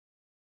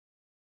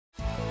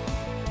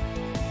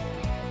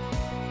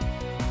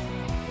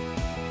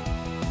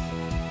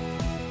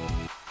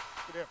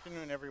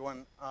afternoon,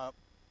 everyone.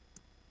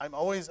 I'm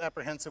always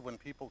apprehensive when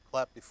people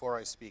clap before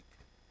I speak.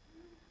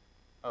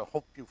 I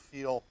hope you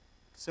feel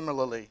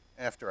similarly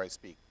after I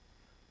speak.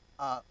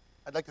 I'd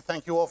like to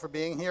thank you all for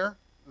being here.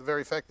 The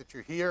very fact that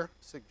you're here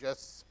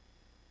suggests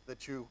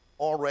that you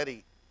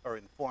already are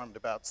informed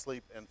about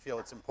sleep and feel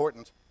it's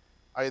important,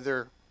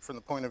 either from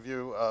the point of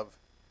view of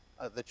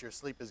that your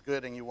sleep is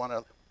good and you want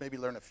to maybe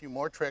learn a few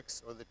more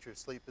tricks, or that your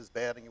sleep is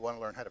bad and you want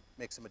to learn how to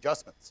make some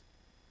adjustments.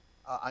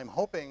 I'm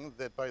hoping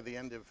that by the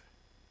end of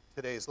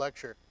today's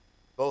lecture,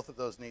 both of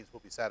those needs will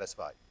be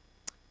satisfied.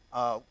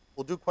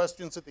 We'll do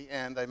questions at the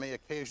end. I may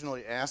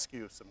occasionally ask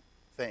you some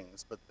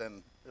things, but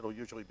then it'll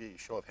usually be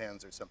show of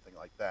hands or something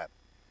like that.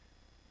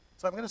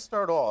 So I'm going to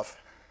start off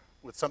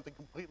with something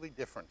completely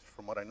different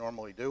from what I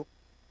normally do.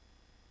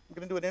 I'm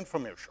going to do an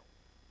infomercial.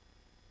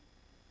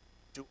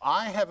 Do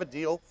I have a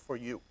deal for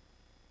you?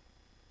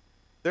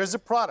 There's a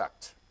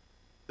product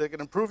that can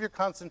improve your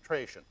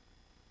concentration,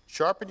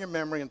 sharpen your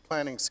memory and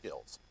planning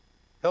skills,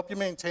 help you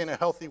maintain a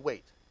healthy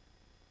weight,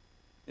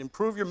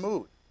 improve your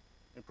mood,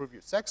 improve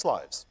your sex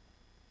lives,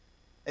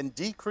 and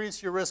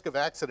decrease your risk of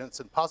accidents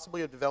and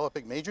possibly of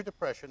developing major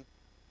depression,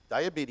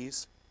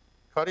 diabetes,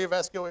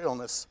 cardiovascular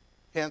illness,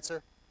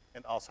 cancer,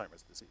 and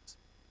Alzheimer's disease.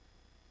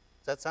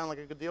 Does that sound like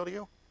a good deal to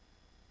you?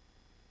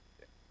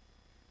 Okay.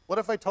 What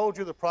if I told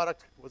you the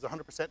product was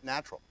 100%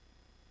 natural?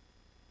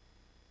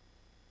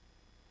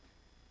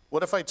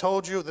 What if I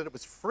told you that it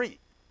was free?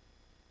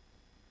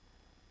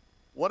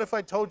 What if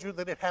I told you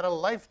that it had a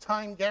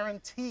lifetime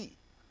guarantee?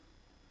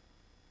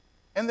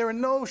 And there are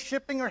no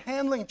shipping or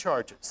handling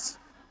charges?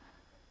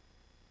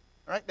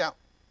 All right, now,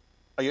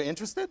 are you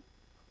interested?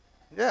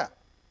 Yeah.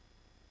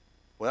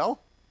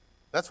 Well,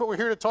 that's what we're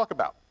here to talk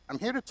about. I'm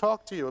here to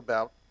talk to you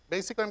about,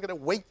 basically I'm going to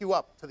wake you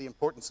up to the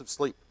importance of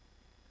sleep,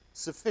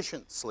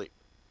 sufficient sleep.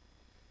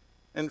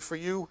 And for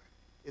you,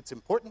 it's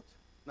important,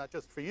 not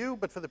just for you,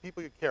 but for the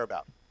people you care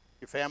about,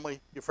 your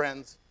family, your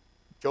friends,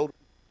 children,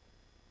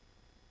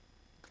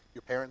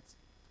 your parents.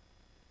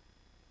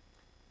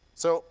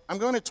 So I'm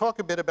going to talk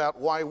a bit about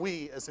why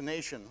we, as a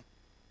nation,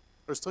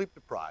 are sleep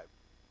deprived.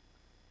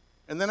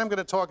 And then I'm going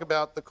to talk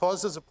about the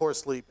causes of poor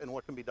sleep and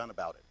what can be done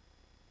about it.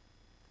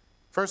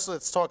 First,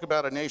 let's talk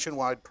about a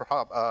nationwide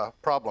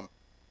problem,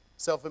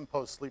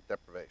 self-imposed sleep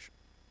deprivation.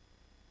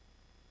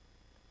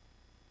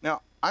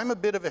 Now, I'm a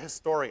bit of a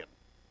historian,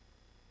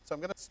 so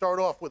I'm going to start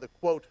off with a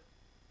quote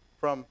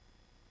from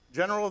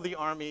General of the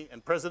Army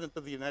and President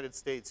of the United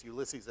States,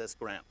 Ulysses S.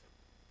 Grant.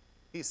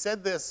 He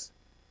said this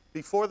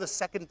before the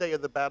second day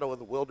of the Battle of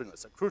the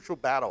Wilderness, a crucial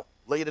battle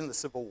late in the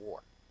Civil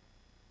War.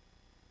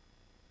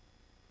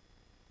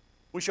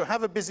 We shall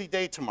have a busy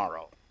day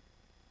tomorrow,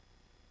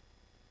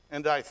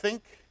 and I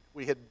think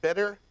we had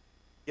better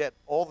get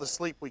all the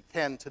sleep we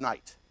can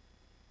tonight.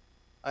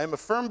 I am a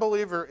firm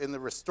believer in the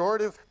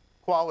restorative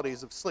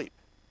qualities of sleep,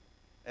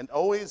 and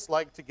always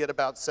like to get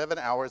about 7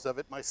 hours of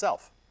it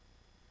myself,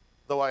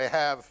 though I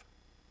have,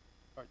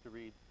 hard to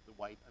read the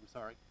white, I'm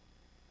sorry,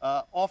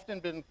 often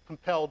been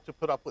compelled to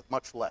put up with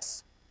much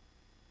less.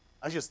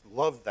 I just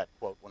loved that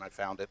quote when I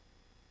found it.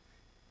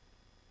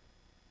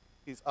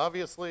 He's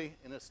obviously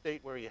in a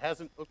state where he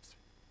hasn't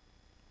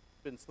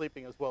been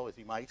sleeping as well as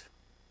he might.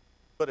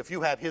 But if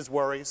you had his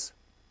worries,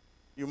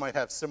 you might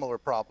have similar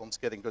problems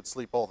getting good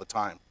sleep all the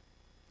time.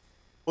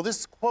 Well,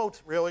 this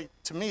quote really,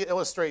 to me,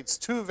 illustrates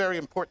two very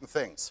important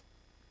things.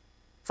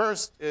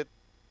 First, it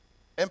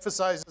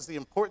emphasizes the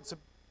importance of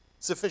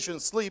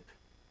sufficient sleep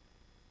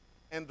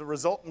and the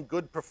resultant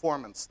good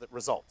performance that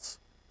results.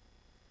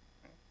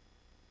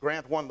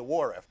 Grant won the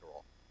war, after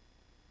all.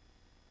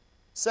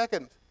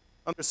 Second,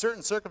 under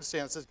certain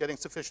circumstances, getting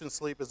sufficient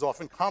sleep is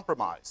often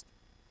compromised,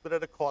 but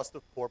at a cost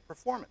of poor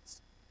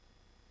performance.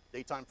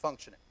 Daytime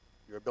functioning,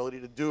 your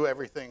ability to do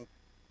everything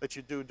that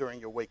you do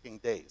during your waking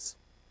days,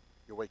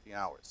 your waking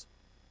hours.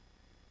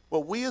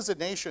 Well, we as a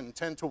nation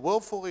tend to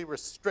willfully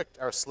restrict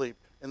our sleep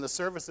in the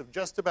service of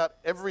just about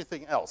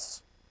everything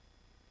else.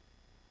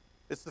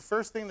 It's the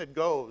first thing that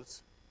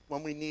goes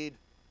when we need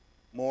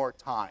more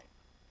time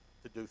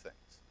to do things.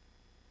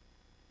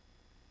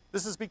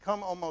 This has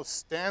become almost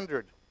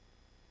standard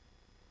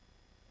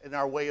in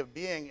our way of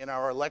being in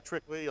our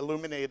electrically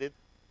illuminated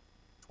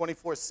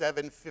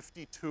 24/7,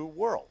 52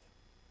 world.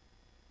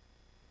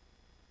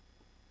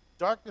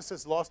 Darkness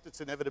has lost its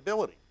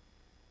inevitability.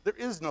 There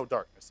is no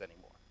darkness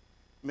anymore.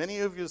 Many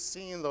of you have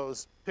seen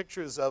those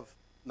pictures of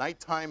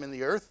nighttime in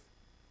the earth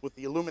with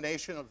the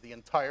illumination of the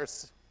entire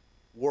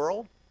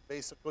world.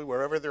 Basically,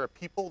 wherever there are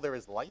people, there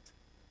is light.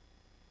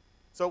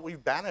 So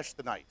we've banished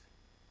the night.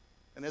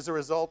 And as a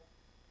result,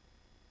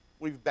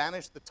 we've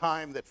banished the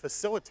time that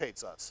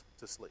facilitates us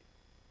to sleep.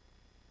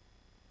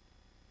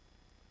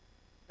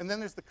 And then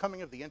there's the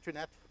coming of the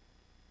internet,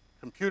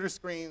 computer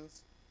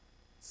screens,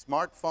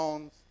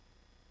 smartphones,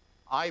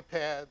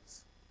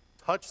 iPads,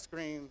 touch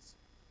screens,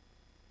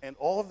 and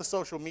all of the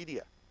social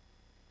media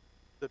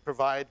that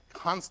provide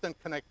constant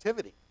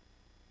connectivity.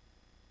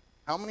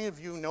 How many of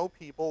you know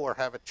people or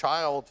have a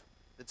child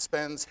that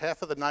spends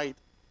half of the night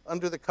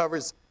under the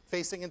covers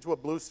facing into a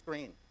blue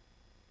screen,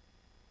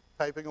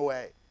 typing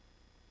away?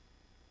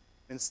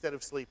 instead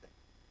of sleeping.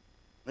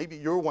 Maybe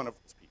you're one of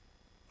those people.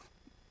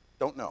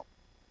 Don't know.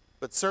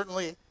 But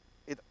certainly,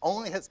 it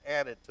only has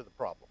added to the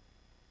problem.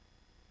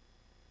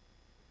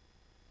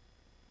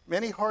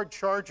 Many hard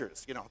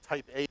chargers,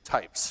 type A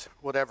types,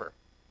 whatever,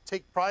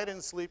 take pride in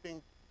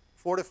sleeping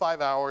 4 to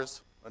 5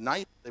 hours a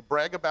night. They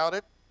brag about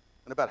it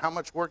and about how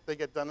much work they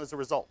get done as a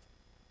result.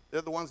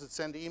 They're the ones that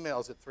send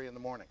emails at 3 in the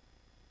morning.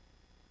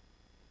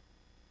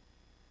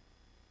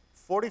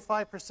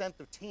 45%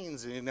 of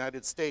teens in the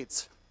United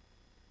States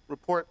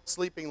report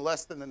sleeping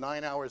less than the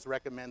 9 hours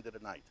recommended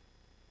a night.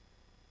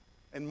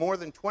 And more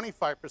than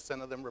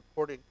 25% of them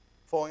reporting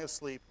falling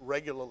asleep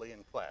regularly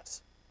in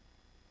class.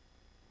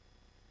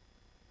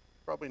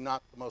 Probably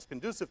not the most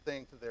conducive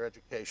thing to their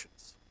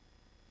educations.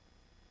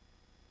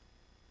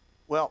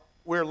 Well,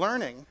 we're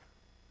learning,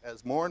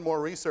 as more and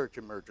more research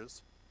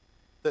emerges,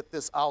 that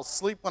this "I'll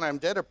sleep when I'm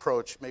dead"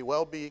 approach may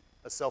well be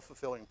a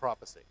self-fulfilling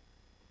prophecy.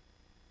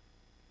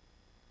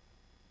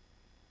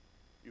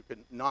 You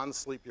can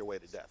non-sleep your way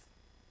to death.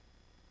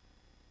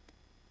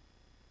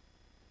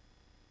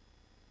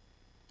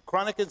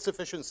 Chronic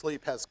insufficient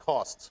sleep has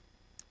costs,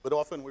 but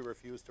often we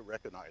refuse to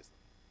recognize them.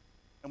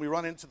 And we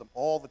run into them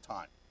all the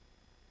time.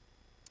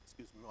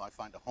 Excuse me while I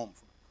find a home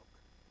for my Coke.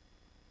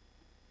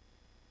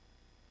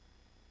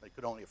 They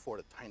could only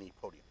afford a tiny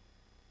podium.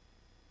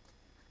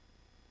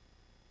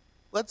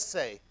 Let's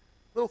say,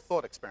 little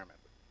thought experiment.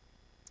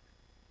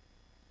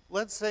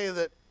 Let's say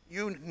that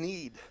you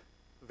need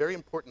very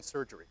important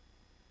surgery.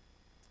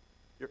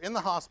 You're in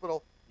the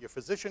hospital, your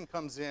physician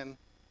comes in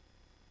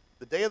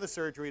the day of the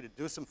surgery to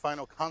do some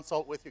final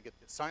consult with you, get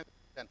you signed the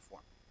consent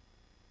form,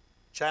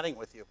 chatting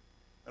with you.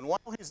 And while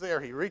he's there,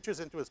 he reaches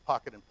into his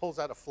pocket and pulls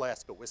out a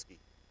flask of whiskey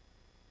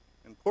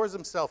and pours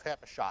himself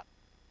half a shot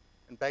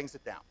and bangs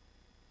it down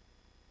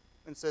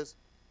and says,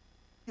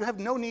 "You have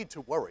no need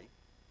to worry.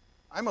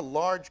 I'm a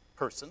large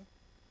person.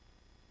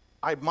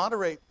 I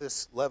moderate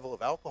this level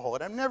of alcohol,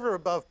 and I'm never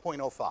above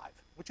 0.05,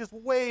 which is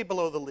way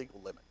below the legal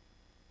limit.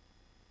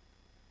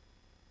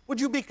 Would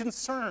you be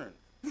concerned?"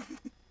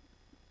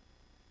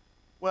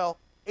 Well,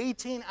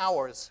 18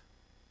 hours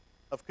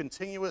of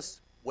continuous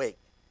wake,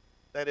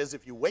 that is,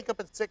 if you wake up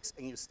at 6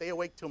 and you stay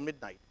awake till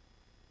midnight,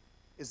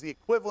 is the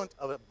equivalent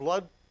of a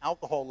blood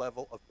alcohol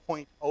level of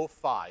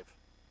 0.05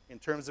 in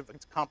terms of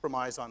its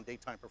compromise on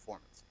daytime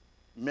performance,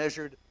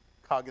 measured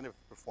cognitive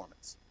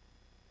performance.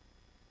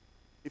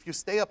 If you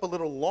stay up a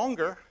little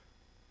longer,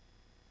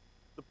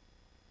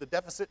 the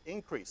deficit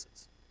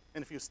increases.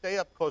 And if you stay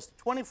up close to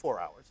 24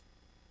 hours,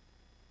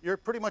 you're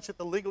pretty much at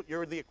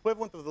you're the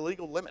equivalent of the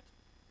legal limit,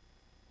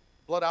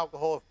 blood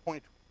alcohol of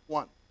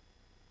 0.1.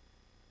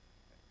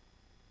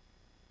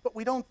 But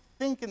we don't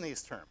think in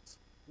these terms.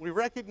 We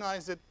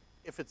recognize it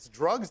if it's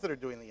drugs that are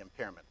doing the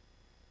impairment.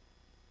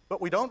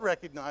 But we don't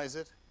recognize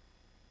it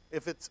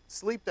if it's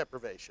sleep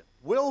deprivation,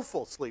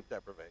 willful sleep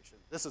deprivation.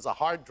 This is a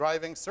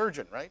hard-driving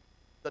surgeon, right?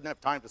 Doesn't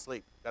have time to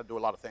sleep, got to do a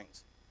lot of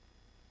things.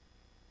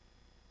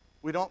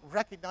 We don't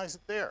recognize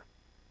it there.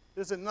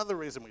 There's another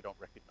reason we don't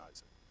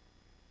recognize it.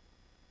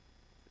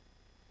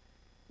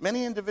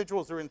 Many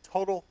individuals are in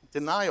total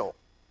denial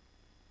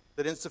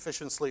that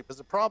insufficient sleep is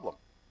a problem.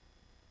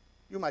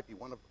 You might be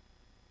one of them,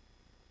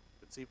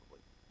 conceivably.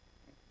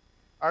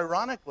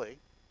 Ironically,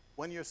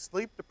 when you're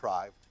sleep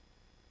deprived,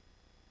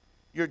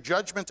 your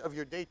judgment of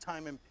your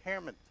daytime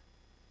impairment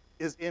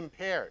is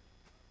impaired,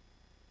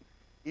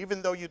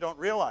 even though you don't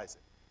realize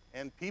it.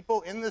 And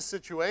people in this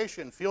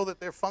situation feel that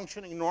they're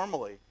functioning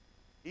normally,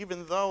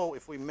 even though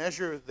if we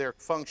measure their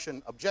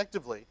function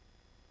objectively,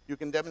 you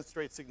can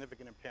demonstrate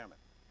significant impairment.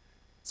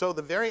 So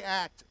the very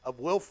act of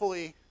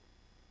willfully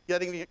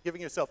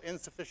giving yourself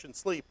insufficient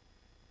sleep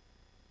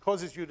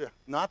causes you to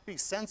not be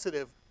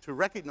sensitive to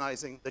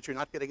recognizing that you're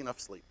not getting enough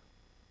sleep.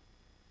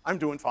 I'm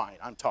doing fine,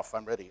 I'm tough,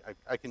 I'm ready,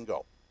 I can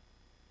go.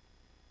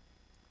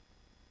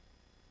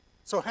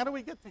 So how do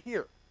we get to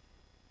here?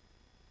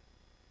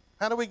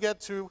 How do we get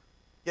to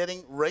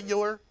getting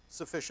regular,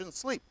 sufficient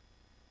sleep?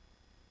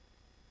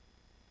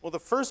 Well, the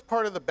first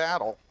part of the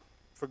battle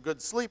for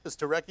good sleep is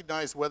to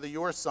recognize whether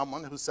you are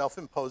someone who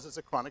self-imposes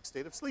a chronic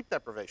state of sleep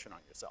deprivation on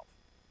yourself.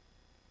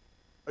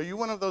 Are you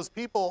one of those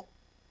people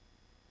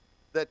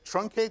that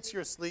truncates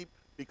your sleep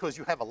because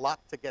you have a lot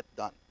to get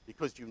done,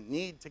 because you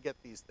need to get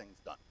these things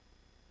done?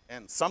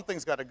 And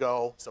something's got to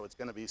go, so it's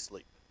going to be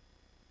sleep.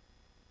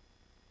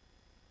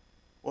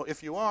 Well,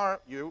 if you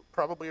are, you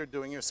probably are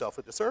doing yourself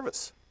a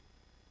disservice.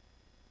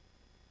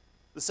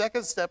 The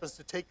second step is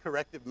to take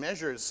corrective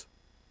measures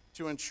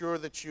to ensure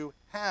that you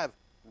have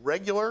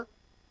regular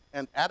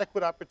and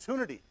adequate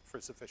opportunity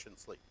for sufficient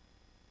sleep.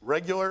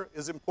 Regular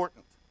is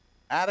important.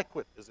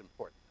 Adequate is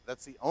important.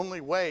 That's the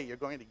only way you're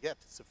going to get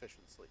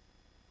sufficient sleep.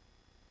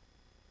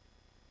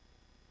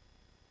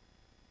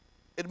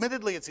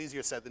 Admittedly, it's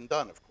easier said than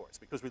done, of course,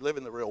 because we live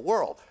in the real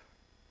world.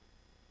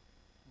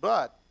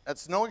 But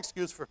that's no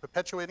excuse for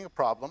perpetuating a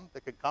problem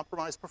that can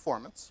compromise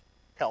performance,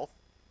 health,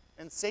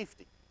 and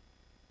safety.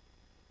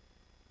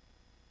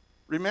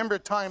 Remember,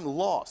 time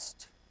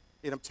lost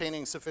in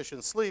obtaining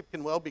sufficient sleep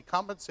can well be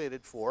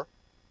compensated for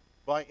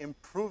by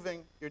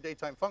improving your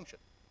daytime function.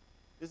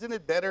 Isn't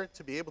it better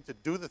to be able to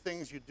do the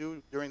things you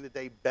do during the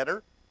day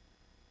better,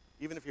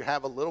 even if you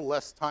have a little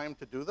less time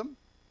to do them,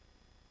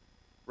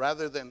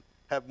 rather than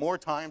have more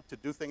time to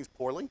do things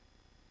poorly?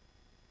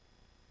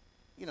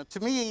 You know,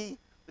 to me,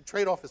 the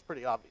trade-off is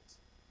pretty obvious.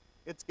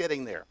 It's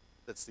getting there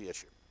that's the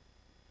issue.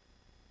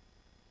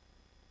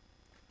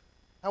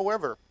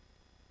 However,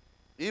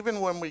 even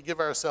when we give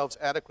ourselves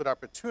adequate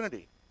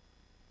opportunity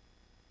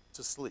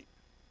to sleep,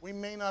 we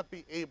may not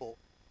be able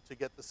to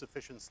get the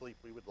sufficient sleep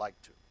we would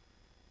like to.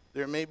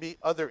 There may be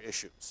other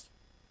issues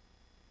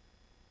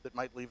that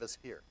might leave us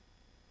here.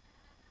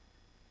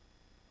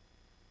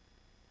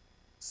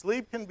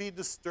 Sleep can be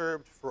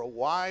disturbed for a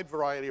wide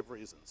variety of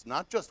reasons,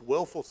 not just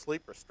willful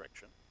sleep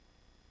restriction.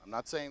 I'm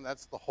not saying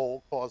that's the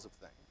whole cause of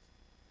things.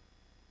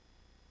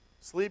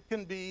 Sleep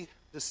can be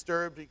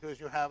disturbed because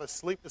you have a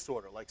sleep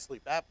disorder like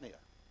sleep apnea,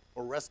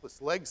 or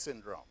restless leg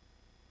syndrome,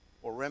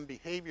 or REM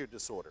behavior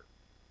disorder,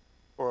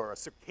 or a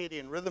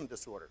circadian rhythm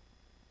disorder,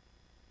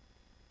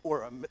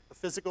 or a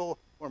physical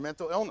or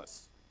mental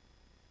illness,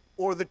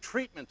 or the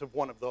treatment of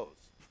one of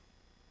those,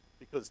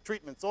 because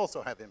treatments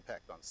also have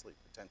impact on sleep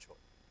potentially.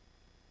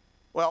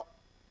 Well,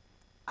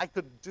 I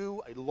could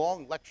do a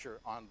long lecture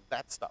on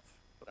that stuff,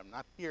 but I'm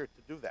not here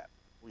to do that.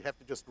 We have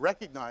to just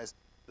recognize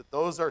that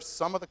those are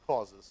some of the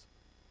causes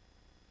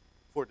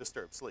for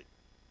disturbed sleep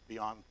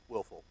beyond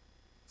willful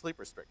sleep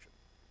restriction.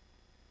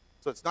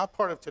 So it's not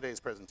part of today's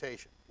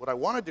presentation. What I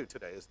want to do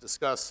today is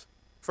discuss,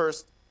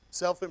 first,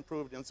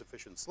 self-improved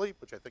insufficient sleep,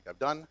 which I think I've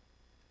done,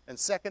 and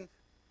second,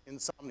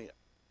 insomnia,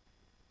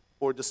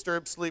 or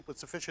disturbed sleep with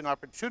sufficient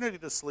opportunity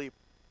to sleep,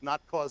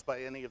 not caused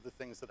by any of the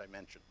things that I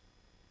mentioned.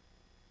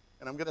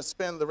 And I'm going to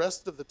spend the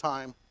rest of the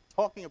time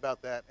talking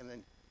about that and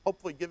then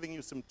hopefully giving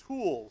you some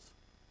tools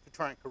to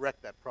try and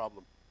correct that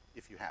problem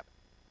if you have it.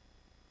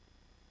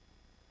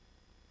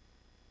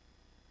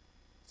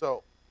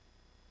 So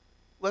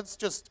let's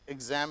just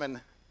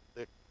examine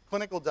the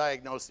clinical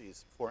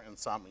diagnoses for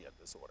insomnia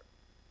disorder.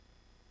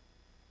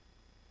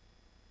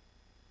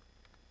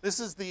 This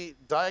is the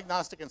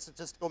Diagnostic and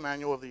Statistical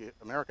Manual of the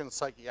American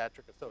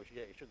Psychiatric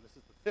Association. This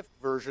is the 5th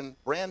version,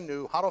 brand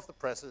new, hot off the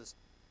presses,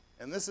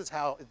 and this is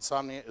how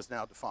insomnia is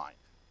now defined.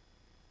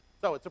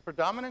 So it's a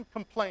predominant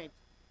complaint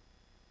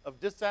of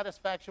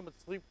dissatisfaction with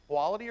sleep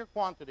quality or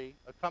quantity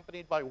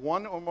accompanied by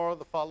one or more of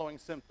the following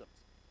symptoms.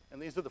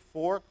 And these are the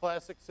 4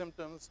 classic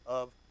symptoms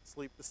of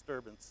sleep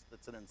disturbance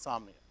that's an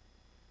insomnia.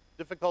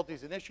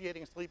 Difficulties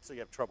initiating sleep, so you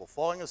have trouble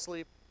falling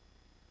asleep.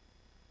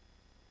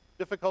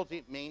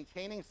 Difficulty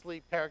maintaining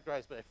sleep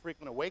characterized by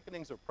frequent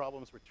awakenings or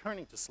problems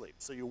returning to sleep.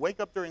 So you wake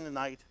up during the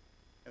night,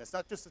 and it's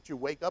not just that you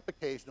wake up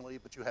occasionally,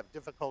 but you have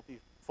difficulty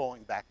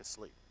falling back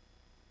asleep.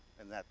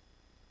 And that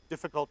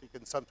difficulty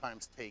can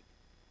sometimes take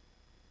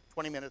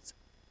 20 minutes,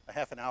 a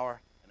half an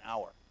hour in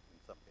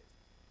some cases.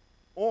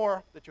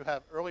 Or that you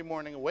have early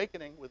morning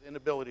awakening with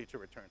inability to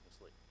return to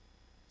sleep.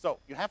 So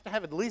you have to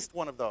have at least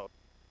one of those.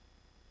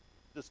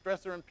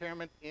 Distress or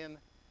impairment in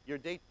your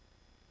day,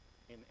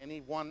 in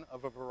any one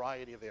of a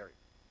variety of areas.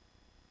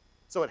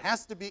 So it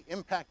has to be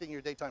impacting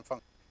your daytime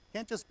function. It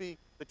can't just be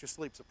that your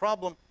sleep's a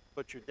problem,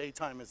 but your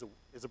daytime is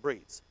a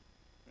breeze.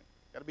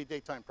 Got to be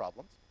daytime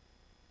problems.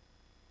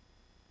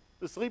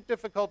 The sleep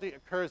difficulty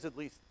occurs at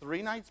least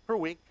 3 nights per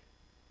week,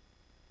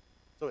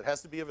 so it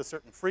has to be of a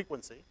certain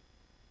frequency.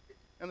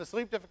 And the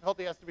sleep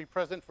difficulty has to be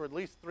present for at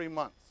least 3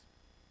 months.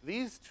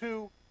 These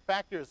 2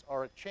 factors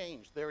are a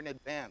change. They're an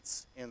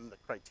advance in the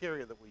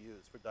criteria that we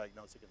use for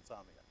diagnosing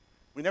insomnia.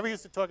 We never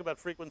used to talk about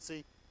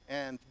frequency,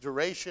 and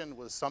duration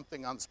was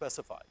something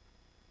unspecified.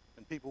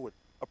 And people would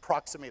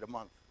approximate a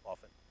month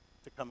often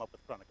to come up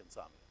with chronic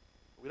insomnia.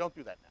 But we don't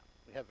do that now.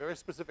 We have very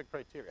specific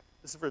criteria.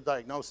 This is for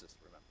diagnosis,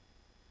 remember.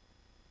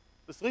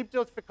 The sleep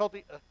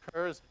difficulty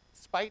occurs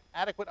despite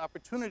adequate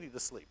opportunity to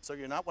sleep. So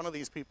you're not one of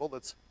these people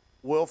that's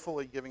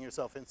willfully giving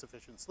yourself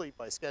insufficient sleep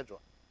by scheduling.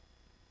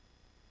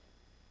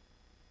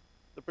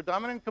 The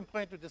predominant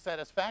complaint of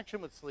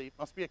dissatisfaction with sleep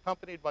must be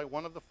accompanied by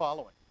one of the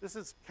following. This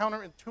is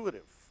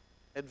counterintuitive.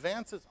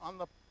 Advances on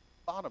the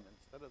bottom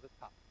instead of the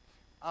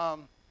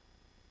top.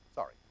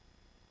 Sorry.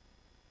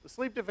 The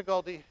sleep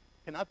difficulty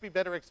cannot be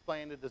better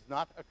explained. It does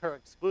not occur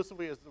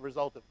exclusively as the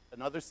result of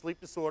another sleep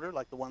disorder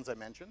like the ones I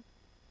mentioned.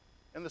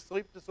 And the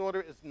sleep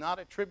disorder is not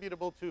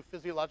attributable to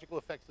physiological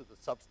effects of the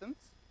substance,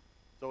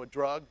 so a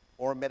drug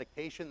or a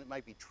medication that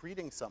might be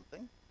treating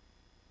something.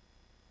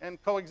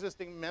 And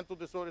coexisting mental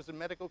disorders and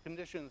medical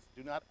conditions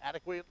do not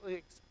adequately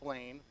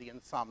explain the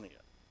insomnia.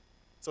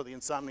 So the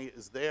insomnia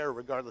is there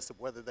regardless of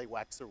whether they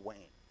wax or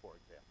wane, for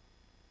example.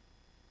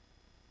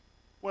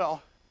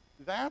 Well,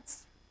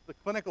 that's the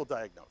clinical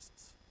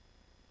diagnosis.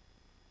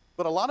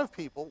 But a lot of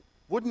people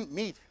wouldn't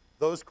meet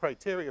those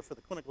criteria for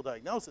the clinical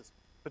diagnosis,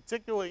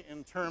 particularly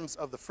in terms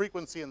of the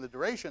frequency and the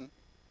duration,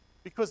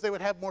 because they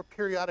would have more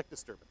periodic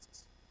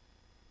disturbances.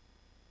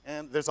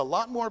 And there's a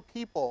lot more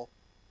people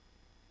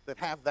that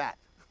have that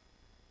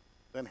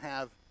than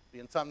have the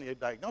insomnia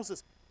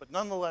diagnosis, but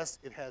nonetheless,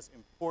 it has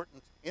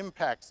important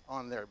impacts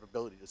on their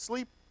ability to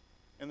sleep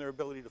and their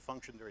ability to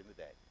function during the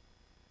day.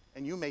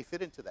 And you may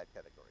fit into that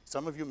category.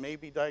 Some of you may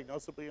be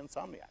diagnosably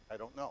insomniac, I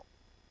don't know.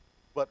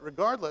 But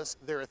regardless,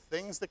 there are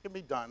things that can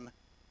be done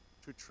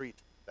to treat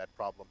that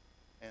problem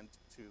and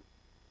to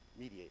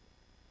mediate it.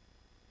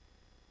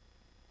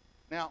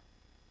 Now,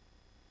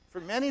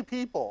 for many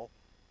people,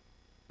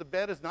 the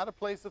bed is not a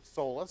place of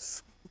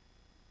solace,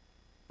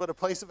 but a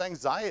place of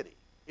anxiety.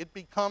 It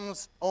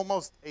becomes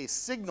almost a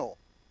signal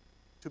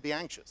to be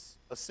anxious,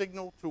 a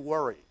signal to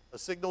worry, a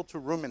signal to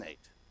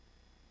ruminate.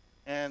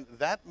 And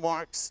that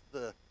marks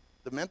the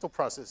mental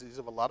processes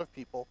of a lot of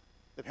people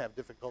that have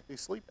difficulty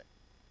sleeping.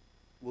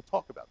 We'll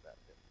talk about that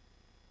a bit.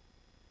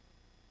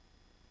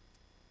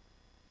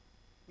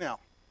 Now,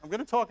 I'm going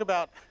to talk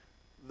about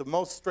the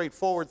most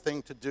straightforward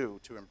thing to do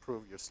to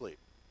improve your sleep.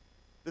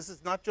 This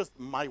is not just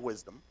my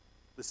wisdom.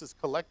 This is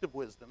collective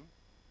wisdom.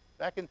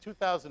 Back in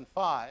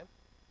 2005,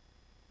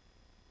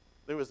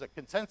 there was a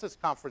consensus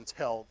conference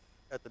held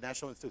at the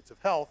National Institutes of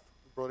Health.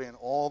 We brought in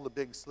all the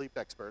big sleep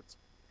experts.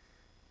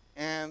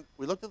 And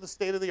we looked at the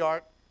state of the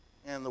art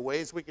and the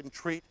ways we can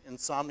treat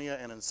insomnia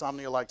and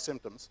insomnia-like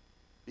symptoms,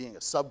 being a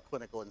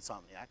subclinical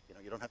insomniac.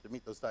 You don't have to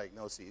meet those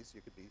diagnoses.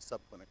 You could be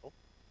subclinical.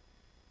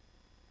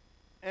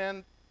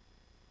 And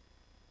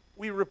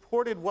we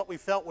reported what we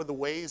felt were the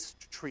ways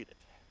to treat it,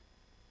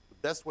 the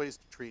best ways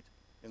to treat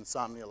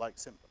insomnia-like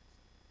symptoms.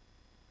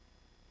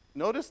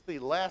 Notice the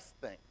last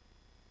thing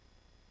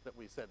that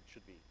we said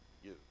should be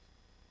used: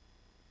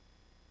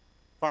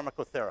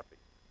 pharmacotherapy.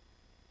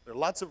 There are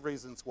lots of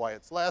reasons why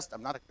it's last.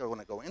 I'm not going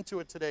to go into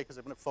it today because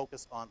I'm going to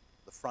focus on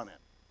the front end.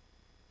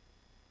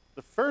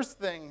 The first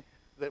thing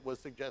that was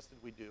suggested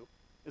we do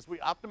is we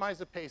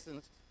optimize a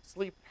patient's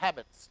sleep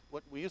habits,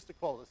 what we used to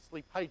call the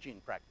sleep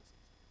hygiene practices.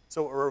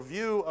 So a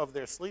review of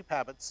their sleep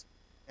habits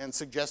and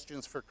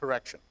suggestions for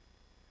correction.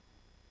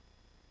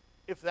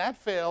 If that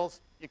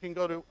fails, you can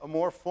go to a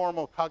more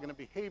formal cognitive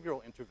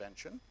behavioral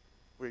intervention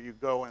where you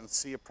go and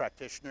see a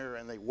practitioner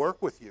and they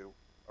work with you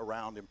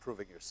around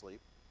improving your sleep.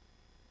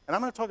 And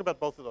I'm going to talk about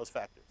both of those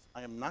factors.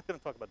 I am not going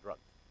to talk about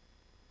drugs,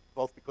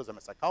 both because I'm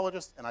a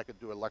psychologist and I could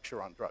do a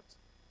lecture on drugs.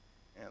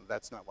 And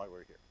that's not why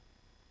we're here.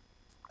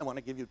 I want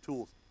to give you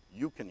tools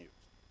you can use.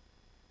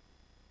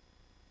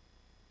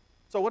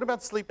 So what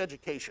about sleep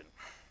education,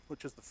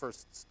 which is the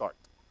first start?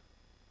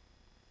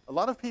 A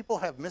lot of people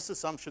have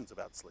misassumptions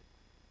about sleep.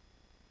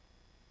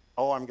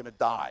 Oh, I'm going to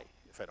die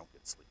if I don't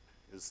get sleep,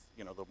 is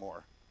the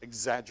more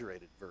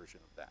exaggerated version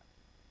of that.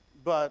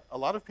 But a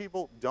lot of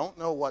people don't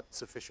know what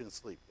sufficient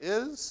sleep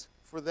is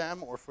for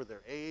them or for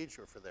their age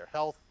or for their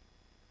health.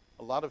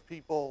 A lot of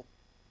people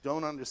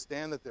don't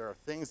understand that there are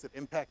things that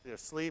impact their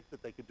sleep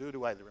that they could do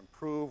to either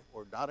improve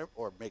or not,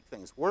 or make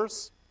things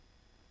worse.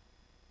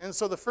 And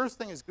so the first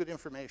thing is good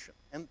information.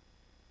 And,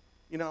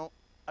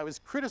 I was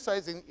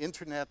criticizing the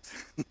internet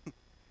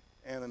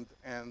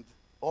and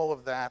all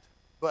of that,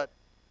 but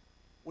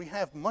we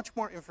have much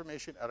more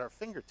information at our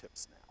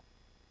fingertips now.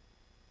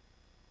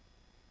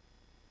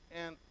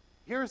 And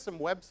here are some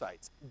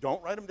websites.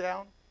 Don't write them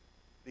down.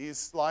 These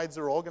slides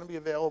are all going to be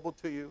available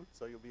to you,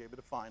 so you'll be able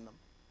to find them.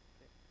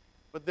 Okay.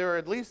 But there are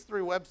at least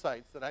 3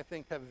 websites that I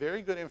think have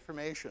very good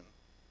information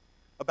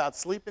about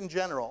sleep in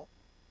general,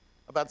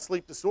 about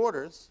sleep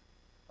disorders,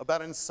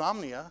 about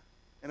insomnia,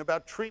 and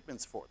about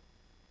treatments for them.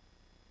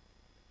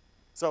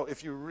 So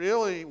if you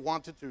really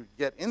wanted to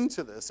get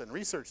into this and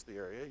research the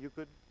area, you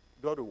could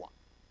go to one.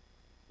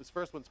 This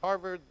first one's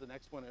Harvard. The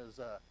next one is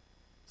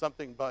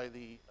something by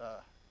the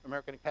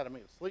American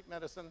Academy of Sleep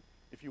Medicine.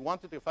 If you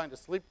wanted to find a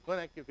sleep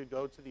clinic, you could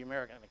go to the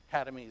American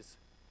Academy's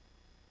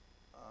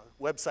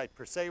website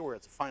per se, where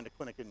it's find a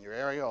clinic in your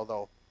area,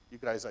 although you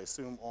guys, I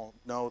assume, all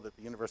know that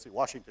the University of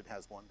Washington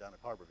has one down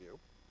at Harborview.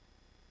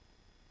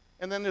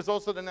 And then there's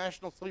also the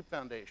National Sleep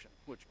Foundation,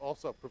 which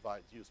also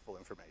provides useful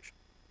information.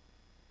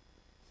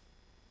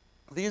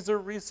 These are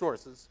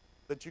resources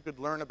that you could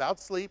learn about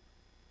sleep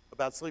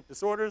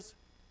disorders,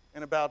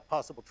 and about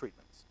possible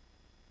treatments.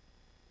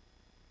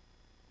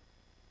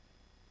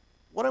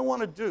 What I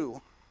want to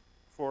do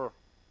for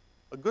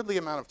a goodly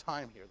amount of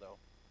time here, though,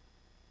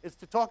 is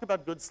to talk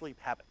about good sleep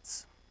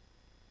habits,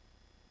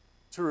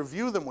 to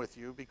review them with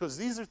you, because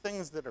these are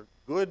things that are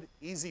good,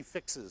 easy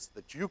fixes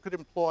that you could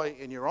employ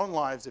in your own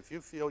lives if you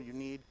feel you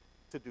need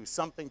to do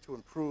something to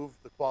improve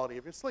the quality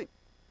of your sleep.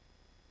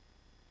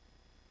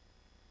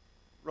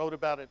 Wrote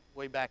about it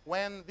way back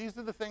when. These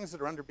are the things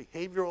that are under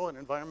behavioral and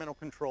environmental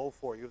control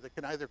for you that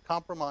can either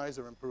compromise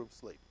or improve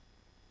sleep.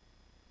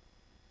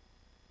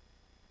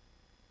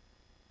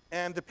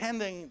 And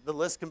depending, the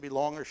list can be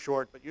long or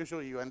short, but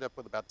usually you end up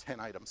with about 10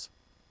 items.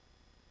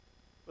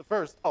 But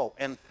first,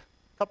 and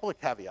a couple of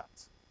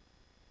caveats.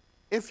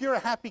 If you're a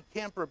happy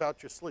camper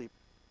about your sleep,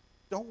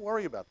 don't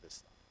worry about this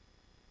stuff.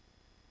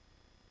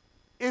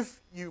 If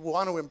you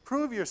want to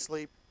improve your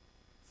sleep,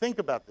 think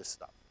about this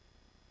stuff.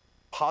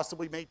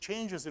 Possibly make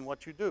changes in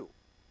what you do.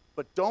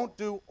 But don't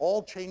do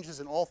all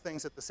changes in all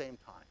things at the same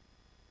time.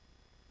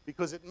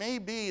 Because it may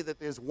be that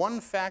there's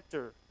one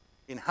factor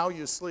in how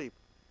you sleep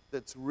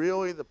that's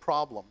really the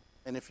problem,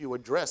 and if you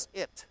address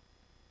it,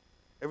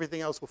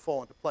 everything else will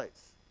fall into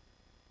place.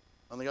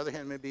 On the other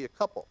hand, maybe a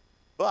couple.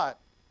 But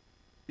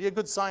be a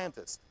good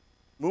scientist.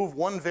 Move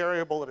one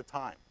variable at a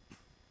time.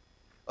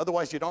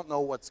 Otherwise, you don't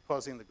know what's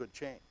causing the good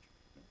change.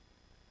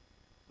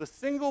 The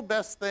single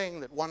best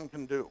thing that one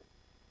can do,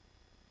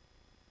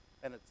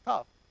 and it's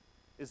tough,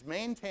 is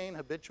maintain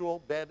habitual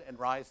bed and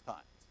rise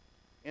times.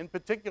 In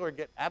particular,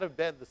 get out of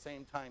bed the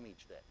same time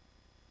each day.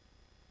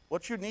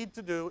 What you need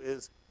to do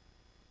is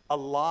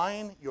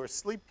align your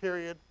sleep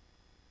period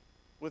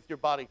with your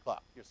body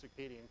clock, your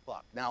circadian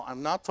clock. Now,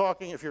 I'm not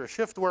talking if you're a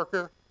shift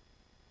worker,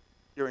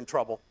 you're in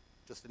trouble,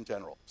 just in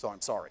general, so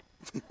I'm sorry.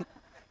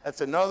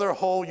 That's another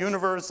whole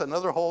universe,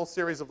 another whole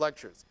series of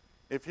lectures.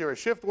 If you're a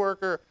shift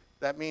worker,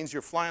 that means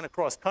you're flying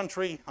across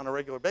country on a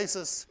regular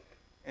basis,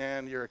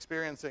 and you're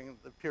experiencing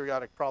the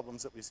periodic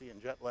problems that we see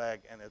in jet lag,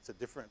 and it's a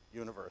different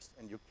universe,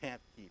 and you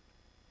can't keep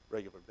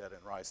regular bed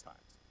and rise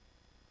times.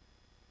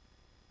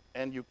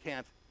 And you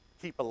can't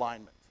keep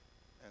alignment.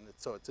 And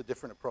so it's a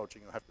different approach,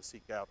 and you'll have to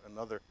seek out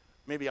another,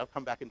 maybe I'll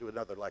come back and do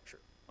another lecture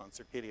on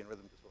circadian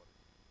rhythm disorders,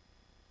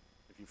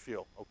 if you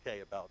feel okay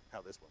about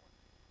how this will went.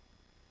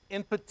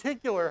 In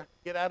particular,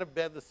 get out of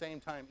bed the same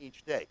time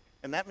each day,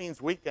 and that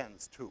means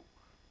weekends too.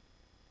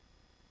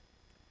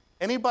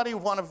 Anybody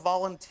want to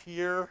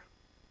volunteer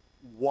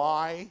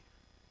why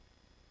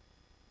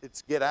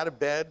it's get out of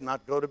bed,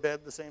 not go to bed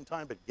at the same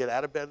time, but get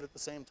out of bed at the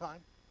same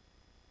time?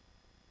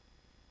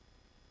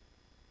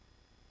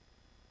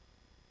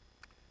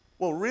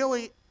 Well,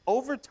 really,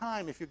 over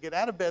time, if you get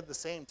out of bed at the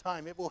same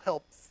time, it will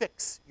help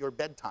fix your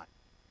bedtime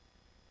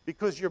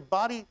because your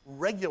body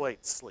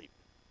regulates sleep.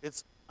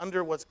 It's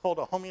under what's called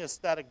a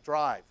homeostatic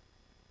drive.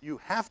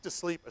 You have to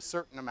sleep a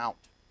certain amount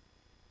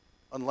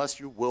unless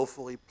you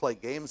willfully play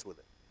games with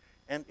it.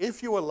 And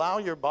if you allow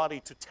your body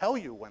to tell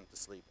you when to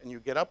sleep and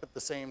you get up at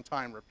the same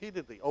time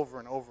repeatedly over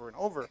and over and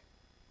over,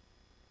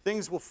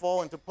 things will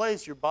fall into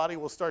place. Your body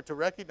will start to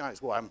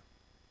recognize, well,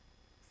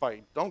 if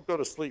I don't go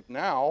to sleep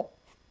now,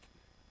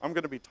 I'm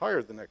going to be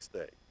tired the next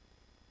day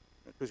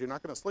because you're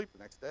not going to sleep the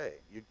next day.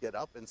 You get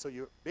up, and so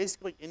you're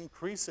basically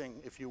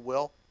increasing, if you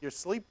will, your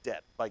sleep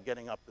debt by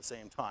getting up the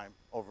same time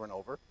over and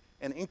over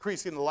and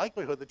increasing the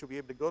likelihood that you'll be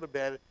able to go to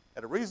bed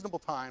at a reasonable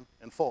time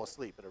and fall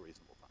asleep at a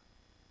reasonable time.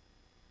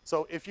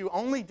 So if you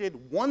only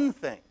did one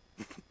thing,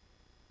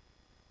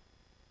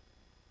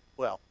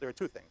 well, there are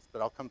two things,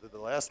 but I'll come to the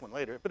last one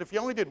later. But if you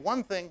only did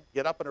one thing,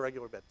 get up at a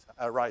regular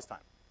rise time.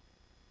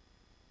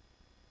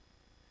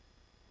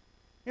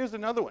 Here's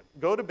another one.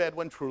 Go to bed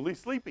when truly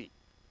sleepy.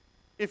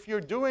 If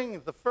you're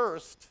doing the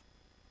first,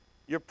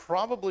 you're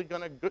probably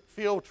going to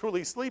feel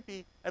truly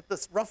sleepy at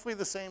roughly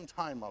the same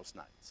time most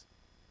nights.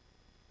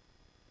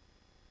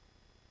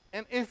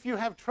 And if you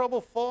have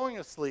trouble falling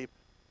asleep,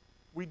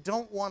 we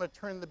don't want to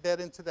turn the bed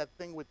into that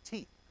thing with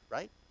teeth,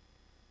 right?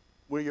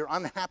 Where you're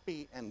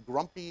unhappy and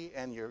grumpy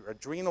and your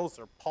adrenals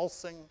are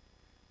pulsing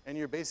and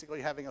you're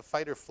basically having a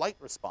fight or flight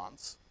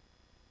response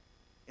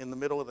in the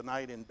middle of the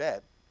night in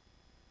bed.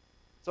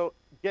 So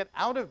get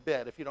out of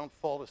bed if you don't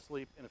fall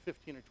asleep in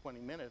 15 or 20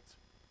 minutes.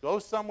 Go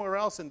somewhere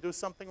else and do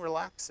something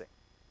relaxing.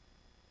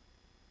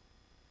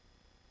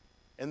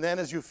 And then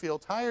as you feel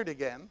tired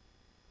again,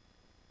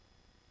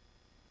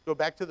 go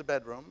back to the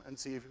bedroom and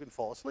see if you can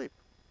fall asleep.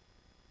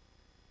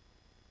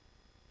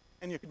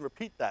 And you can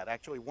repeat that.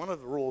 Actually, one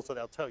of the rules that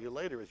I'll tell you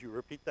later is you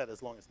repeat that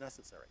as long as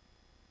necessary.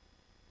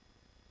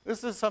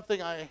 This is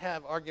something I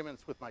have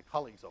arguments with my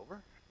colleagues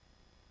over.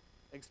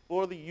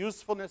 Explore the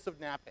usefulness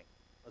of napping.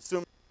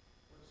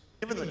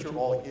 Given that you're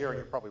all here and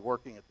you're probably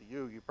working at the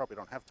U, you probably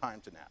don't have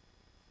time to nap.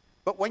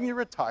 But when you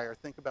retire,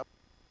 think about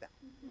that.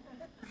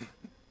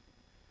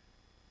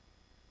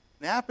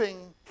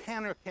 Napping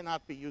can or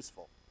cannot be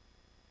useful.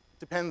 It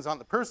depends on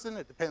the person.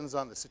 It depends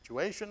on the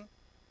situation.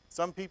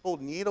 Some people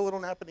need a little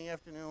nap in the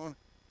afternoon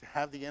to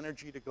have the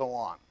energy to go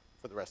on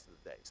for the rest of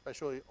the day.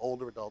 Especially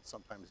older adults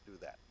sometimes do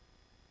that.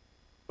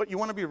 But you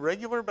want to be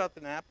regular about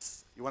the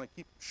naps. You want to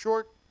keep them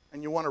short.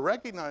 And you want to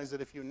recognize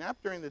that if you nap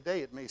during the day,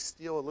 it may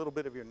steal a little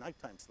bit of your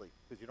nighttime sleep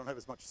because you don't have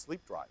as much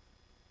sleep drive.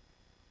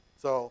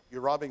 So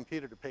you're robbing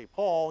Peter to pay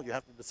Paul. You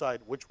have to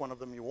decide which one of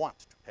them you want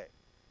to pay.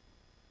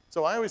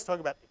 So I always talk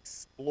about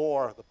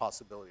explore the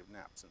possibility of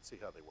naps and see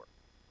how they work.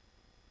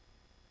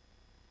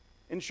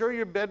 Ensure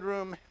your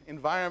bedroom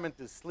environment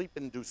is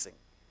sleep-inducing.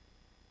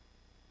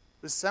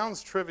 This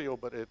sounds trivial,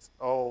 but it's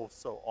oh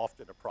so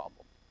often a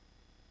problem.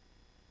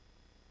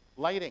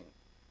 Lighting.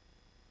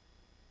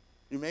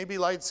 You may be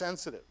light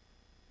sensitive.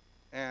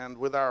 And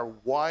with our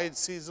wide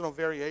seasonal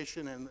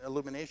variation and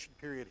illumination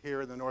period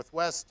here in the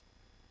Northwest,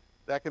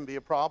 that can be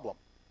a problem.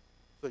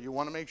 So you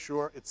want to make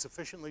sure it's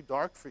sufficiently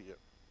dark for you.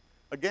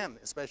 Again,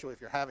 especially if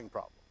you're having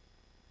problems.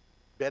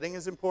 Bedding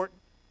is important.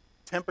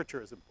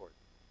 Temperature is important.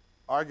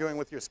 Arguing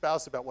with your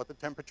spouse about what the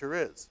temperature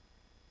is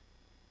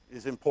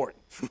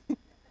important.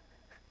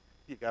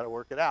 You got to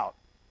work it out.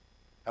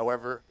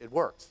 However, it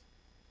works.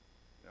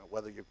 You know,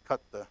 whether you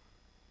cut the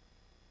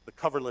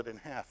coverlet in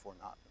half or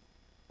not.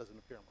 It doesn't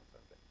appear on one side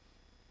of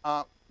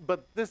it.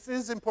 But this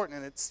is important,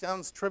 and it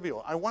sounds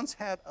trivial. I once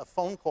had a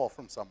phone call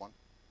from someone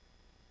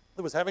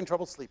who was having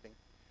trouble sleeping,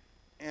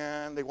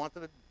 and they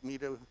wanted me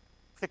to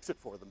fix it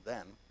for them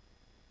then.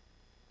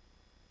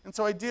 And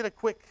so I did a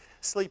quick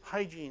sleep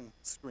hygiene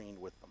screen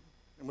with them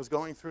and was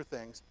going through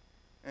things.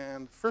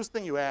 And first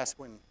thing you ask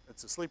when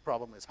it's a sleep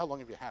problem is, how long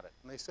have you had it?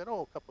 And they said,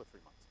 oh, a couple of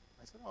 3 months.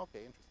 I said, oh, okay,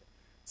 interesting.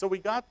 So we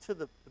got to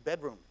the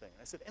bedroom thing.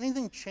 I said,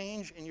 anything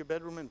change in your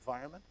bedroom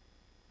environment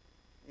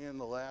in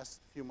the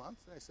last few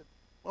months? And I said,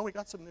 well, we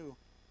got some new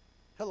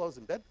pillows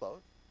and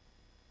bedclothes.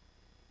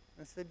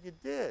 I said, you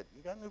did.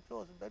 You got new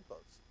pillows and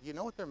bedclothes. You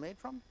know what they're made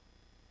from?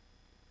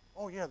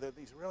 Oh, yeah, they're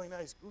these really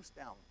nice goose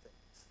down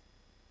things.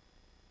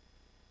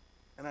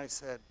 And I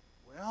said,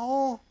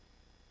 well,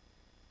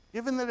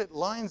 given that it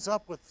lines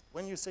up with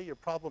when you say your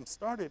problem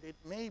started, it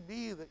may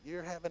be that you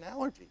have an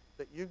allergy,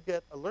 that you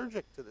get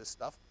allergic to this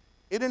stuff.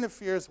 It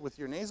interferes with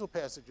your nasal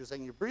passages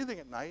and your breathing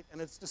at night,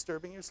 and it's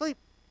disturbing your sleep.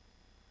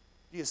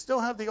 Do you still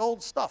have the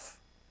old stuff?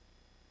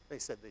 They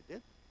said they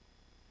did.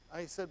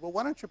 I said, well,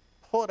 why don't you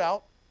pull it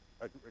out?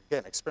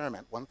 Again,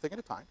 experiment one thing at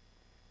a time.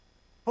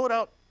 Pull it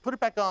out, put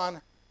it back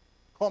on,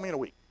 call me in a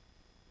week.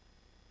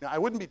 Now, I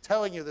wouldn't be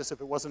telling you this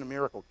if it wasn't a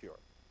miracle cure.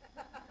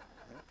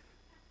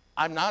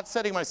 I'm not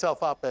setting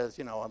myself up as,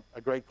 you know, a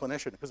great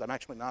clinician, because I'm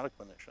actually not a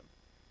clinician.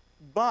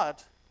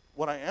 But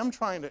what I am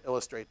trying to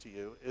illustrate to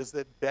you is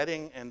that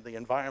bedding and the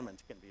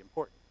environment can be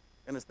important.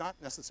 And it's not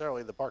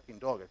necessarily the barking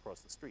dog across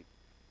the street.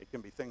 It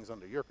can be things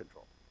under your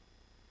control.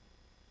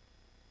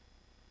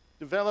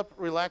 Develop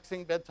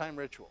relaxing bedtime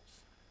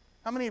rituals.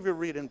 How many of you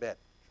read in bed?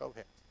 Show of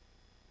hands.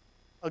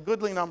 A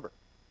goodly number.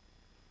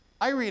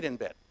 I read in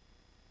bed.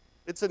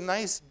 It's a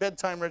nice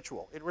bedtime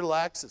ritual. It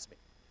relaxes me.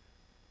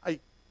 I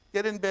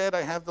get in bed,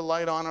 I have the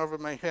light on over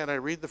my head, I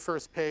read the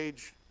first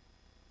page.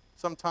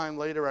 Sometime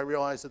later, I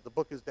realize that the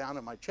book is down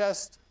in my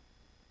chest.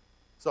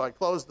 So I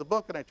close the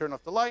book and I turn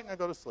off the light and I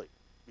go to sleep,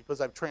 because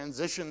I've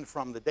transitioned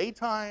from the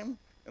daytime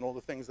and all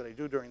the things that I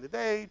do during the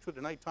day to the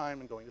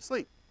nighttime and going to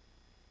sleep.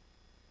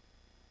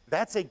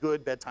 That's a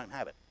good bedtime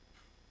habit.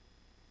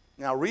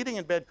 Now, reading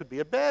in bed could be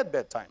a bad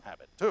bedtime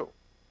habit, too.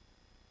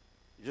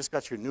 You just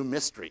got your new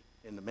mystery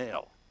in the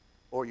mail,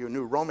 or your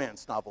new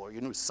romance novel, or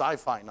your new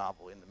sci-fi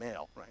novel in the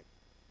mail, right?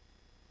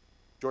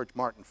 George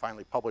Martin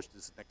finally published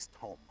his next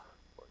tome,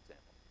 for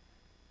example.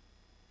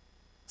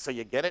 So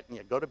you get it, and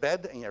you go to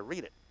bed, and you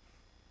read it.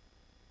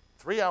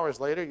 3 hours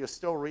later, you're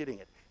still reading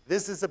it.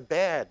 This is a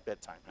bad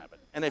bedtime habit.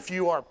 And if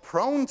you are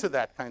prone to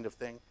that kind of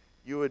thing,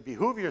 you would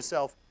behoove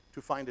yourself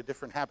to find a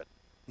different habit,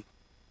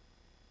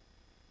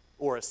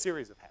 or a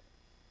series of habits.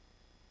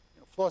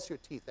 You know, floss your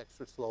teeth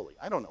extra slowly.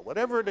 I don't know,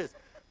 whatever it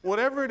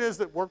is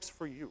that works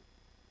for you.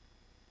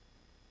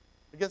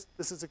 I guess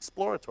this is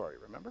exploratory,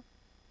 remember?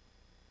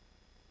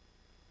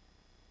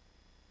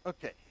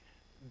 Okay,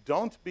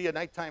 don't be a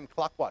nighttime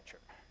clock watcher.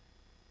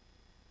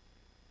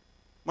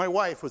 My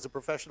wife was a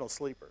professional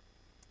sleeper.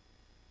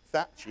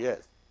 She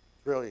is.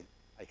 Really,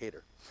 I hate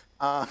her.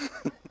 I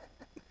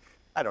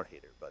don't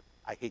hate her, but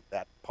I hate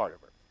that part of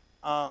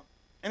her.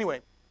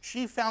 Anyway,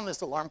 she found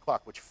this alarm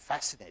clock which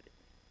fascinated me.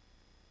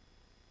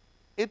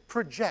 It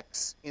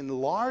projects in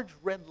large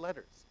red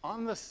letters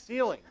on the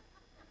ceiling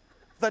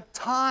the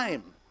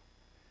time.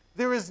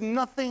 There is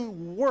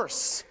nothing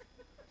worse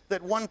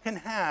that one can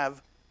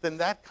have than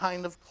that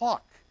kind of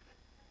clock.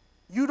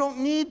 You don't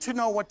need to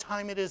know what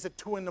time it is at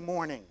 2 in the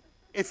morning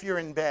if you're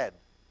in bed.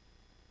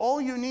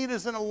 All you need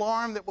is an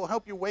alarm that will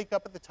help you wake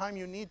up at the time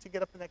you need to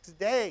get up the next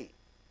day.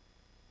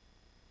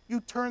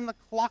 You turn the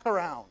clock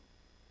around,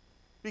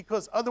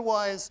 because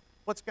otherwise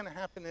what's going to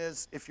happen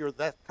is, if you're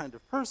that kind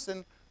of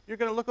person, you're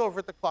going to look over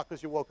at the clock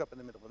as you woke up in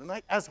the middle of the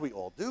night, as we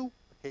all do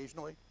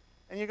occasionally,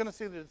 and you're going to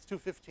see that it's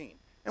 2:15.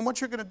 And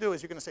what you're going to do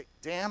is you're going to say,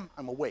 damn,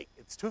 I'm awake.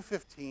 It's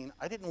 2:15.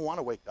 I didn't want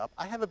to wake up.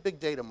 I have a big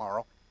day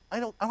tomorrow. I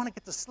want to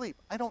get to sleep.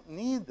 I don't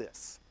need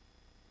this.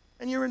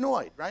 And you're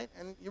annoyed, right?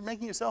 And you're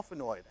making yourself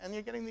annoyed. And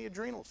you're getting the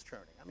adrenals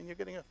churning. I mean, you're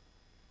getting an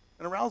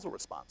arousal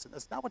response. And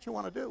that's not what you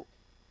want to do.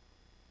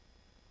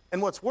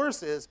 And what's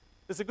worse is,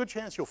 there's a good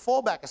chance you'll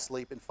fall back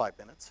asleep in 5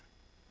 minutes,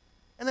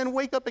 and then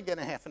wake up again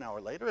a half an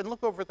hour later and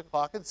look over at the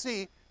clock and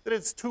see that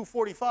it's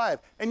 2:45.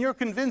 And you're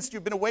convinced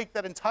you've been awake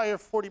that entire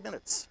 40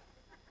 minutes.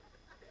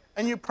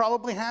 And you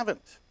probably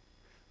haven't.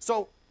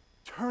 So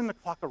turn the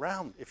clock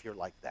around if you're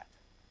like that.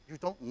 You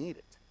don't need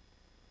it.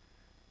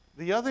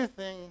 The other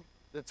thing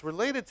that's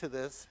related to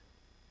this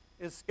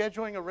is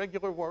scheduling a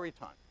regular worry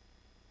time.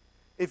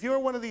 If you're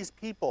one of these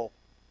people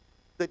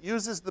that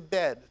uses the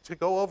bed to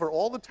go over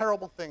all the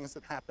terrible things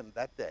that happened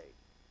that day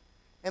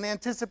and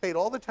anticipate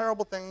all the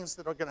terrible things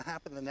that are going to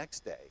happen the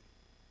next day,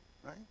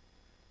 right?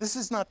 This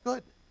is not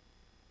good.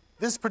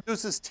 This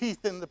produces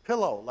teeth in the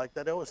pillow, like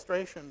that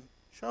illustration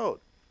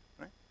showed.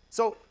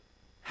 So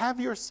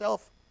have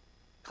yourself,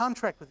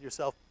 contract with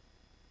yourself,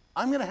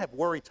 I'm going to have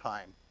worry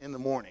time in the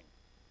morning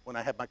when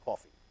I have my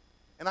coffee.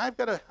 And I'm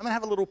going to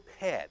have a little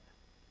pad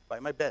by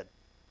my bed.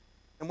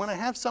 And when I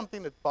have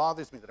something that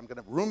bothers me that I'm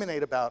going to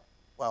ruminate about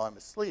while I'm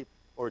asleep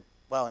or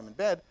while I'm in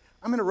bed,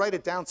 I'm going to write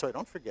it down so I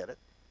don't forget it.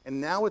 And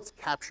now it's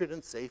captured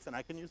and safe, and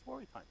I can use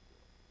worry time to do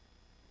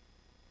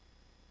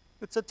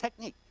it. It's a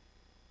technique.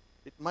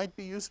 It might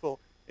be useful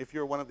if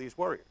you're one of these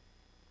worriers.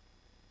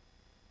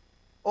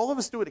 All of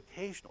us do it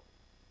occasionally.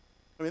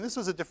 I mean, this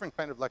was a different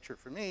kind of lecture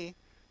for me.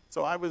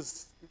 So I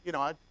was,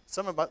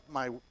 some of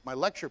my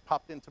lecture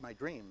popped into my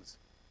dreams.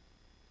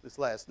 this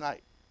last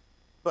night.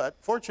 But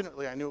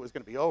fortunately, I knew it was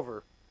going to be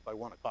over by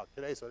 1 o'clock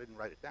today, so I didn't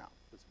write it down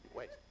because it would be a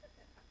waste.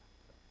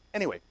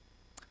 Anyway,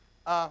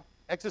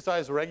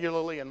 exercise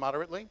regularly and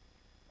moderately,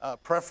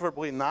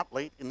 preferably not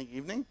late in the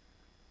evening.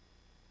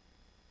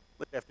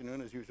 Late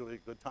afternoon is usually a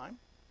good time.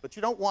 But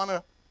you don't want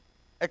to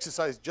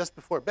exercise just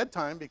before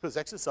bedtime because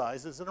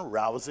exercise is an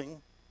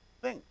arousing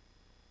thing.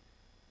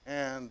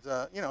 And,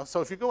 you know,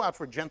 so if you go out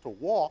for a gentle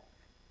walk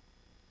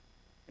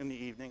in the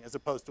evening as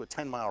opposed to a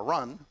 10-mile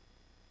run,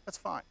 that's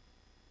fine.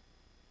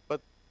 But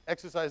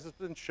exercise has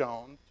been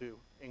shown to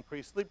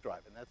increase sleep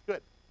drive, and that's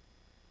good.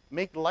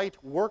 Make light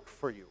work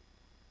for you.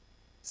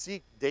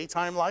 Seek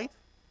daytime light.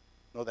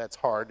 No, that's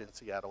hard in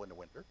Seattle in the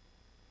winter.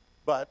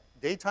 But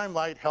daytime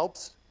light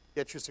helps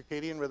get your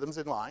circadian rhythms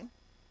in line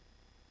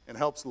and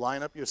helps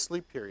line up your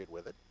sleep period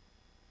with it.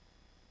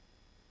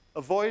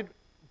 Avoid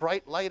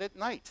bright light at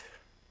night.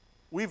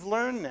 We've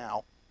learned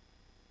now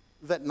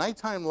that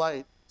nighttime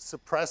light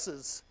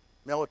suppresses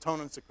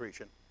melatonin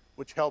secretion,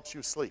 which helps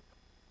you sleep.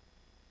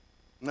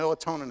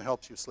 Melatonin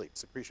helps you sleep.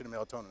 Secretion of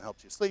melatonin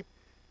helps you sleep.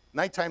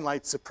 Nighttime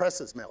light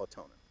suppresses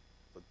melatonin.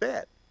 So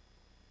bad.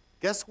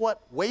 Guess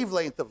what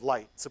wavelength of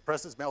light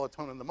suppresses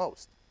melatonin the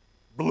most?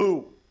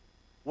 Blue.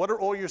 What are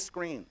all your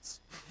screens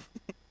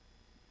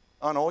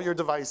on all your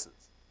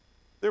devices?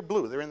 They're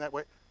blue. They're in that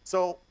way.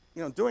 So,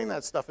 you know, doing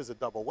that stuff is a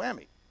double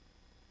whammy.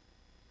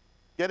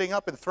 Getting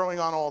up and throwing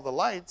on all the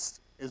lights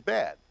is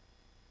bad.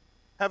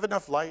 Have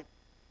enough light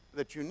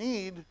that you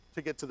need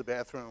to get to the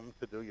bathroom,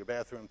 to do your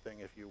bathroom thing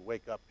if you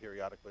wake up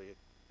periodically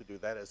to do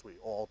that, as we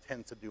all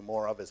tend to do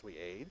more of as we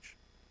age.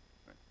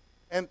 Right?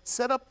 And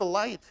set up the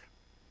light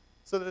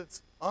so that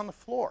it's on the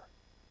floor,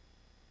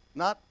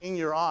 not in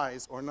your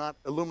eyes or not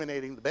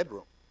illuminating the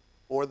bedroom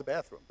or the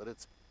bathroom, but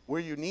it's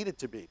where you need it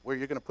to be, where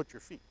you're going to put your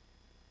feet.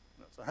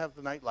 You know, so have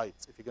the night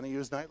lights. If you're going to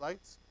use night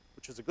lights,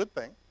 which is a good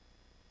thing,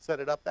 set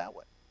it up that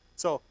way.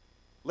 So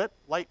let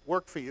light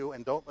work for you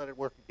and don't let it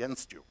work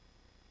against you.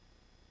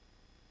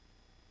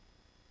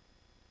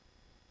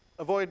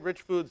 Avoid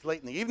rich foods late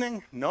in the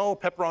evening. No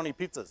pepperoni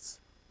pizzas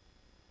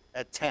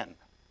at 10,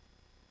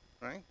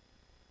 right?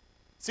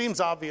 Seems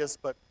obvious,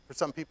 but for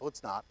some people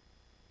it's not.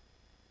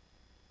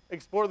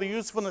 Explore the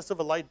usefulness of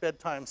a light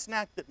bedtime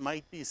snack that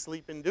might be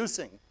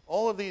sleep-inducing.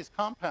 All of these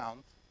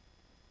compounds,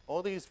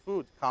 all these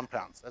food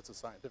compounds, that's a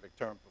scientific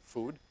term for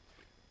food.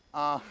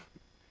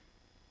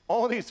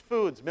 All of these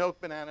foods, milk,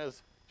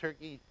 bananas,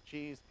 turkey,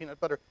 cheese, peanut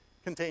butter,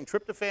 contain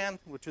tryptophan,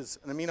 which is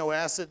an amino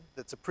acid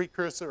that's a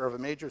precursor of a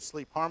major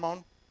sleep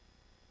hormone,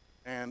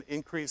 and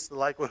increase the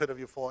likelihood of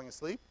you falling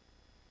asleep.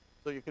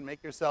 So you can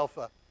make yourself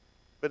a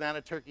banana,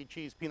 turkey,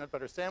 cheese, peanut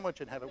butter sandwich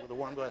and have it with a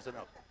warm glass of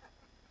milk.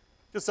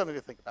 Just something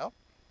to think about.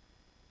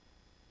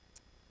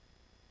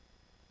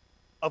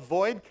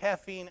 Avoid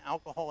caffeine,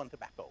 alcohol, and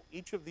tobacco.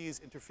 Each of these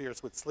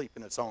interferes with sleep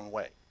in its own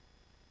way.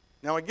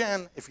 Now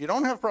again, if you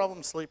don't have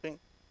problems sleeping,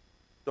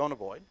 don't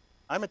avoid.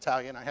 I'm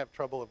Italian, I have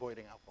trouble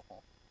avoiding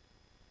alcohol.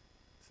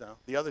 So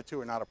the other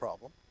two are not a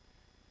problem.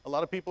 A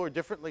lot of people are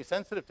differently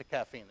sensitive to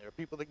caffeine. There are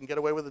people that can get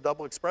away with a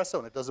double espresso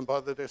and it doesn't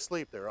bother their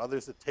sleep. There are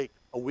others that take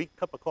a weak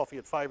cup of coffee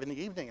at 5 in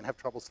the evening and have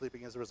trouble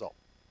sleeping as a result.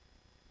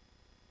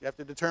 You have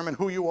to determine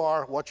who you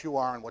are, and what you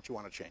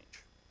want to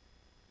change.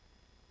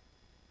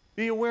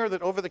 Be aware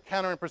that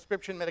over-the-counter and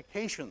prescription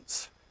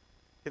medications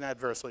can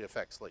adversely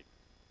affect sleep,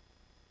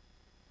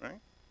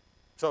 right?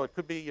 So it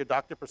could be your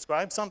doctor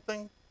prescribes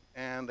something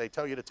and they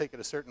tell you to take it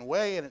a certain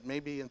way and it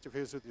maybe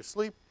interferes with your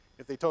sleep.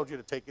 If they told you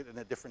to take it in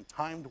a different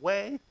timed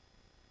way,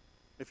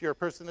 if you're a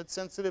person that's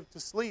sensitive to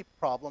sleep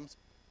problems,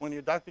 when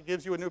your doctor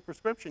gives you a new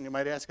prescription, you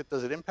might ask it,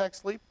 does it impact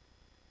sleep?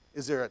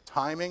 Is there a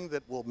timing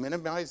that will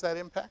minimize that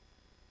impact?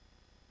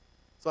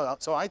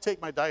 So I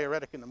take my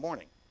diuretic in the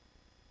morning.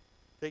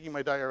 Taking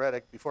my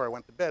diuretic before I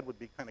went to bed would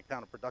be kind of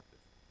counterproductive.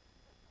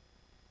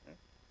 Okay?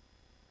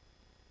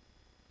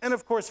 And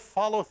of course,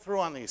 follow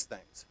through on these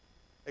things.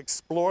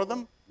 Explore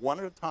them one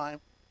at a time,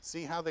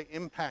 see how they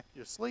impact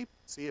your sleep,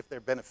 see if they're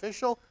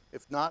beneficial.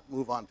 If not,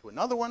 move on to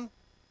another one.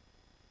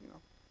 You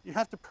know, you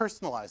have to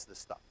personalize this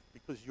stuff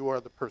because you are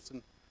the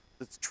person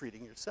that's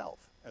treating yourself,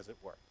 as it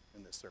were,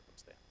 in this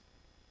circumstance.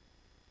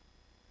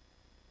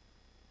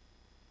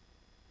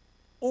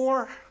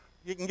 Or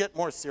you can get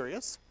more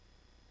serious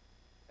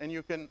and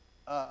you can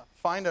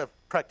find a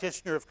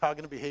practitioner of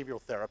cognitive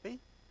behavioral therapy.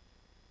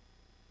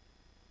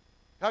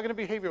 Cognitive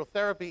behavioral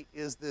therapy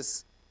is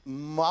this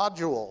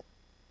module.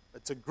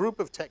 It's a group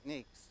of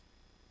techniques.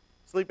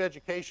 Sleep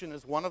education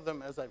is one of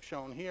them, as I've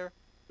shown here.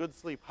 Good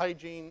sleep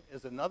hygiene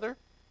is another.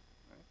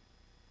 Right?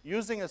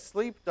 Using a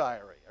sleep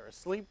diary or a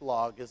sleep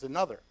log is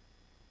another.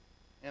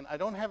 And I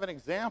don't have an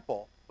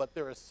example, but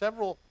there are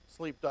several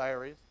sleep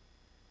diaries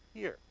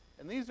here.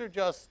 And these are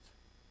just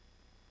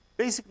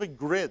basically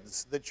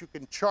grids that you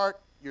can chart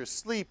your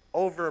sleep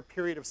over a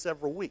period of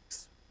several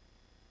weeks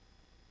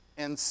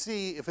and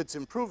see if it's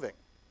improving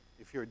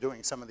if you're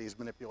doing some of these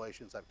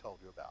manipulations I've told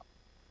you about.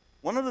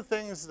 One of the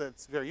things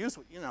that's very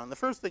useful, you know, and the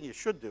first thing you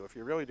should do if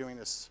you're really doing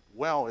this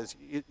well is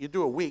you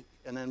do a week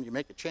and then you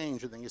make a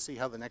change and then you see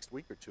how the next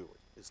week or two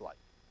is like.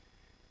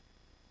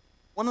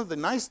 one of the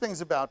nice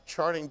things about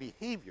charting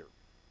behavior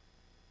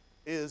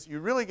is you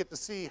really get to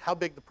see how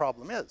big the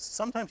problem is.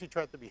 Sometimes you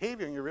chart the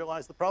behavior and you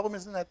realize the problem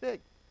isn't that big.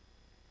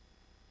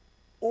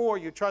 Or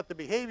you chart the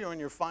behavior and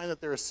you find that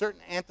there are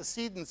certain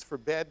antecedents for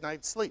bad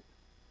night's sleep.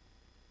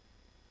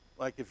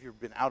 Like if you've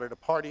been out at a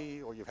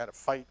party or you've had a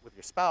fight with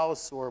your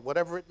spouse or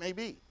whatever it may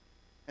be.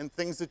 And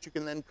things that you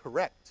can then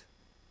correct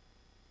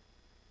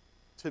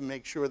to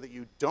make sure that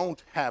you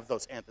don't have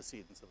those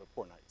antecedents of a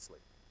poor night's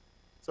sleep.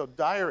 So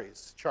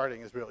diaries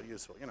charting is really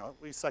useful. You know,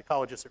 we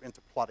psychologists are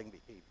into plotting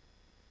behavior.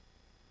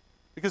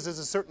 Because there's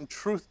a certain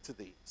truth to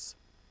these.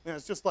 You know,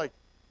 it's just like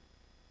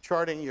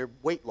charting your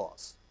weight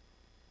loss,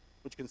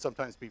 which can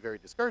sometimes be very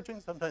discouraging,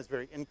 sometimes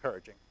very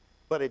encouraging.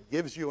 But it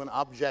gives you an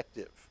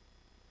objective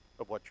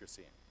of what you're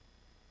seeing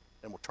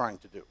and we're trying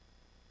to do.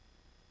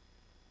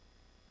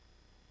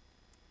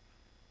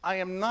 I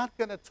am not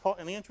going to talk,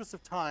 in the interest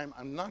of time,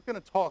 I'm not going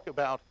to talk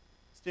about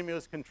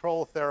stimulus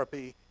control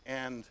therapy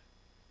and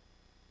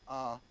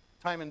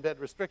time in bed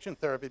restriction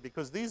therapy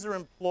because these are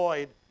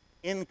employed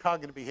in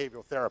cognitive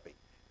behavioral therapy.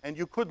 And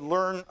you could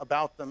learn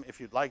about them if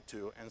you'd like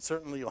to, and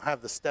certainly you'll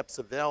have the steps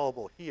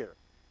available here.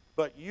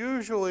 But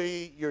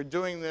usually you're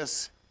doing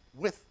this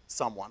with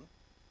someone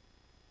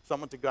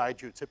to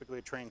guide you, typically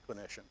a trained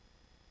clinician.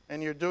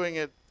 And you're doing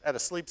it at a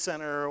sleep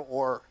center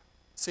or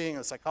seeing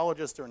a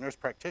psychologist or a nurse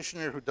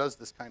practitioner who does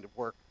this kind of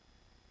work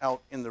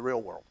out in the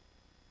real world.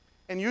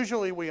 And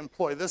usually we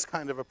employ this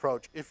kind of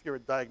approach if you're a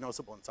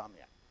diagnosable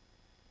insomniac.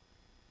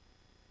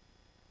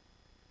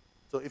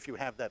 So if you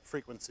have that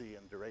frequency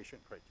and duration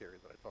criteria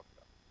that I talked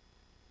about.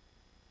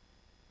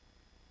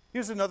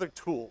 Here's another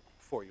tool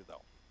for you,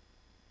 though.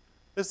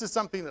 This is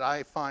something that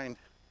I find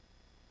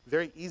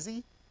very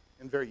easy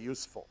and very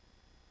useful.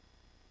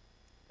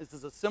 This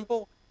is a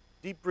simple,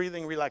 deep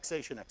breathing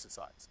relaxation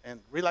exercise. And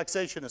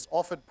relaxation is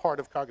often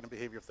part of cognitive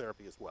behavioral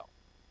therapy as well.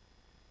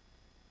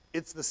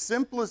 It's the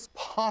simplest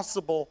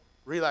possible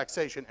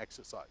relaxation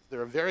exercise.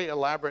 There are very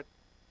elaborate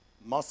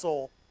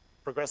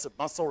progressive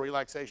muscle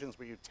relaxations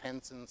where you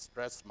tense and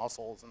stress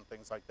muscles and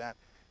things like that.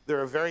 There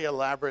are very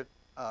elaborate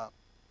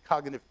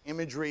cognitive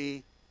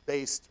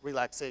imagery-based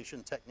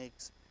relaxation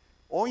techniques.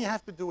 All you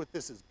have to do with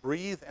this is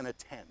breathe and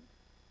attend.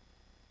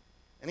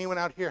 Anyone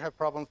out here have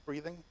problems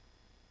breathing?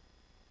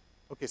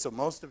 Okay, so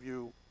most of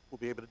you will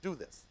be able to do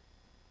this.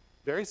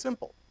 Very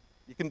simple.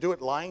 You can do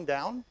it lying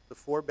down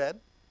before bed.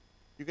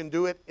 You can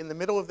do it in the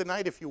middle of the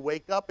night if you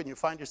wake up and you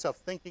find yourself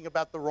thinking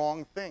about the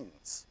wrong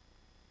things.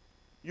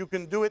 You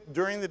can do it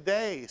during the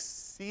day,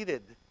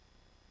 seated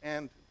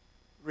and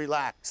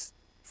relaxed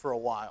for a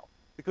while.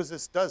 Because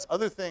this does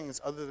other things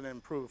other than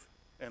improve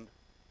and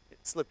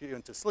slip you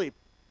into sleep.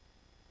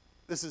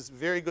 This is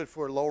very good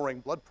for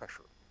lowering blood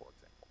pressure, for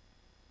example.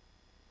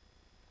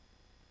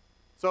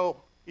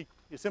 So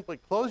you simply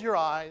close your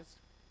eyes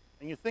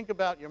and you think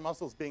about your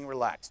muscles being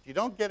relaxed. You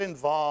don't get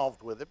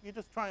involved with it. You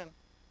just try and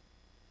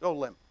go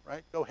limp,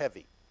 right? Go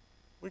heavy.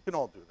 We can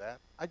all do that.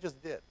 I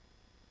just did.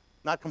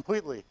 Not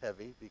completely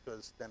heavy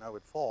because then I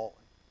would fall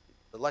and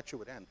the lecture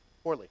would end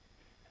poorly.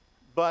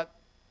 But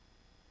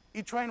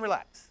you try and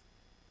relax.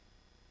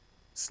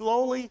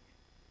 Slowly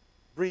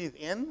breathe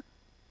in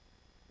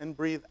and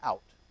breathe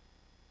out.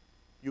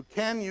 You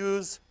can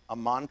use a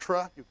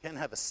mantra. You can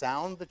have a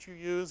sound that you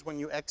use when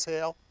you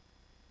exhale.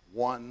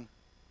 One,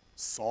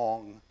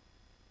 song,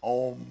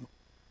 om,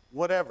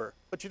 whatever.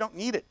 But you don't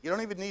need it. You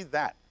don't even need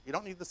that. You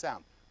don't need the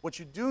sound. What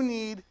you do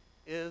need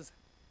is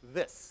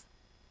this.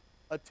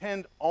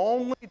 Attend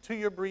only to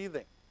your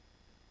breathing.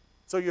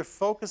 So you're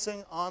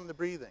focusing on the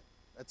breathing.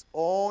 That's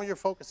all you're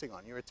focusing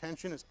on. Your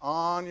attention is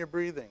on your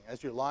breathing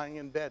as you're lying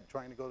in bed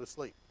trying to go to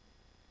sleep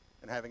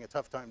and having a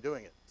tough time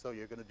doing it. So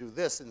you're going to do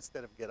this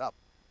instead of get up,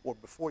 or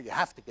before you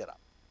have to get up,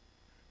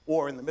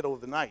 or in the middle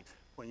of the night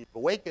when you've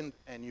awakened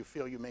and you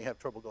feel you may have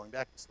trouble going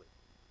back to sleep.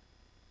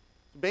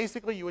 So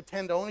basically, you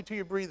attend only to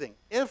your breathing.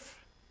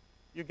 If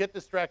you get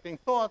distracting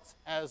thoughts,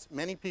 as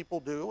many people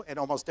do, and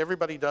almost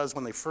everybody does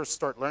when they first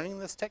start learning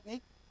this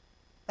technique,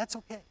 that's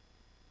okay.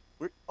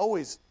 We're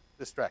always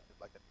distracted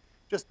like that.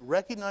 Just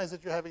recognize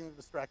that you're having a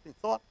distracting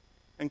thought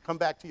and come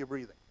back to your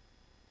breathing.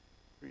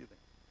 Breathing,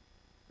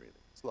 breathing,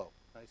 slow,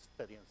 nice,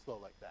 steady, and slow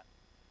like that.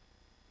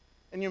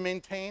 And you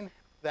maintain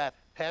that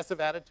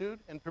passive attitude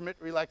and permit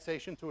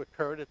relaxation to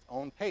occur at its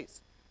own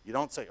pace. You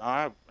don't say,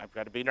 oh, I've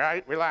got to be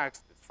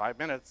relaxed. It's 5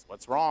 minutes.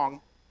 What's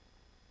wrong?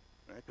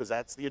 Because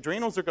that's the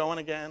adrenals are going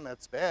again.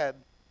 That's bad.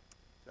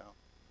 So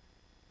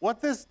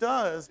what this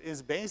does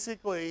is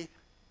basically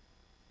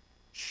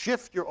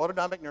shift your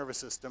autonomic nervous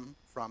system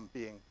from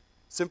being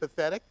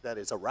sympathetic, that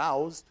is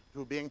aroused,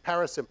 to being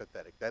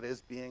parasympathetic, that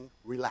is being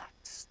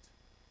relaxed.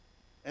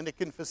 And it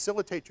can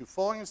facilitate you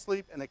falling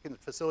asleep, and it can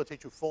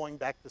facilitate you falling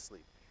back to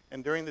sleep.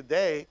 And during the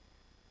day,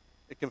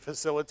 it can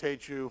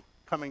facilitate you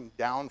coming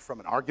down from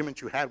an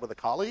argument you had with a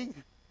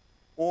colleague,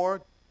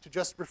 or to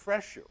just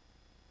refresh you.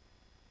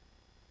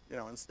 You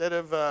know, instead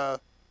of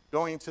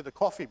going to the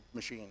coffee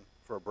machine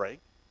for a break,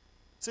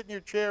 sit in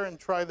your chair and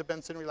try the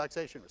Benson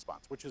relaxation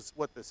response, which is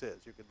what this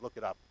is. You could look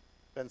it up,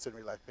 Benson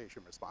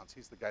relaxation response.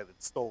 He's the guy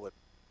that stole it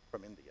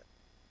from India.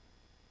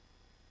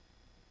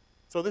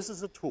 So this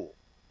is a tool.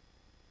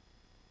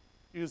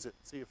 Use it,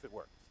 see if it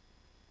works.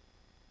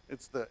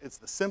 It's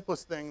the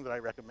simplest thing that I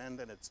recommend,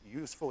 and it's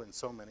useful in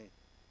so many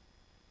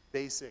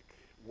basic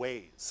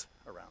ways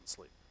around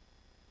sleep.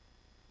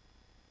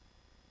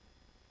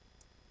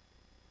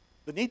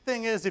 The neat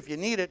thing is, if you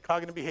need it,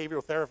 cognitive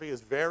behavioral therapy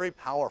is very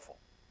powerful.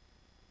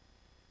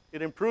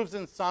 It improves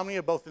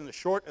insomnia both in the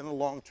short and the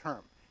long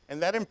term. And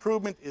that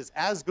improvement is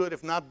as good,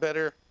 if not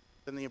better,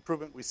 than the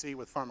improvement we see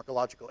with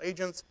pharmacological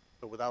agents,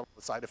 but without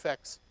the side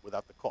effects,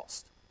 without the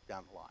cost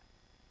down the line.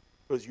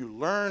 Because you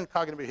learn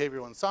cognitive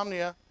behavioral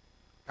insomnia,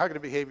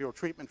 cognitive behavioral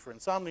treatment for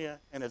insomnia,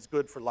 and it's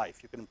good for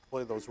life. You can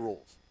employ those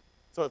rules.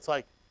 So it's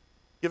like,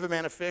 give a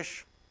man a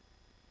fish,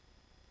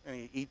 and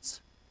he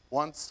eats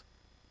once.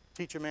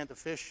 Teach a man to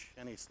fish,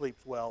 and he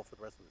sleeps well for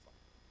the rest of his life,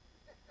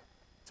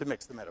 to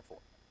mix the metaphor.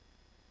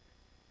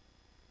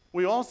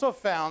 We also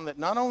found that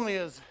not only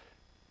is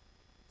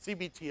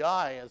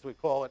CBTI, as we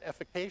call it,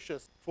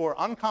 efficacious for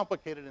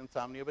uncomplicated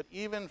insomnia, but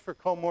even for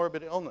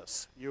comorbid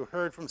illness. You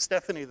heard from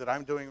Stephanie that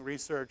I'm doing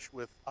research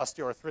with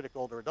osteoarthritic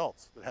older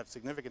adults that have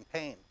significant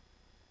pain,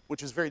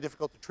 which is very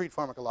difficult to treat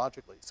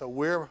pharmacologically. So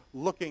we're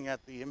looking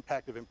at the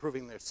impact of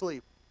improving their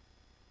sleep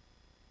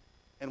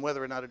and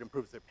whether or not it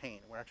improves their pain.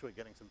 We're actually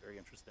getting some very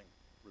interesting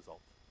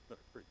results that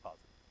are pretty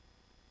positive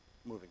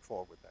moving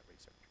forward with that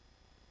research.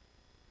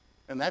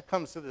 And that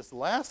comes to this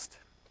last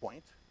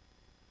point,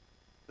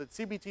 that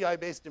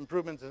CBTI-based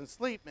improvements in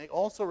sleep may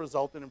also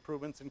result in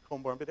improvements in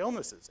comorbid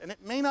illnesses. And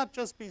it may not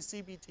just be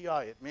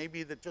CBTI. It may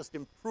be that just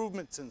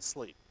improvements in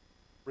sleep,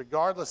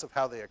 regardless of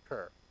how they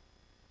occur,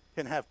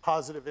 can have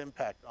positive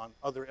impact on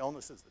other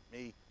illnesses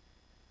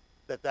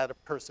that a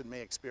person may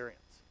experience.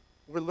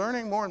 We're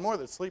learning more and more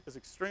that sleep is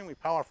extremely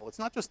powerful. It's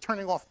not just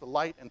turning off the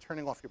light and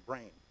turning off your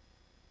brain.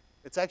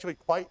 It's actually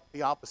quite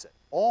the opposite.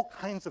 All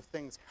kinds of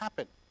things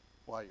happen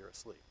while you're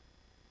asleep.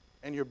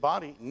 And your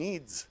body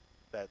needs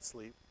that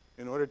sleep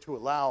in order to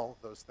allow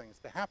those things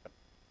to happen.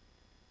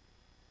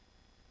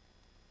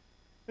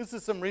 This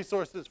is some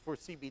resources for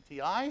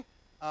CBTI.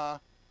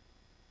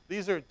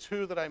 These are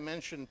two that I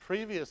mentioned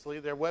previously.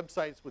 They're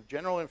websites with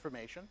general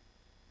information.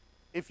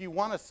 If you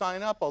want to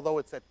sign up, although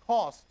it's at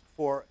cost,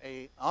 for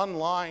an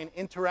online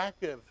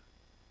interactive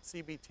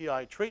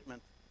CBTI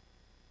treatment,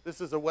 this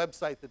is a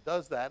website that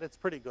does that. It's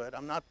pretty good.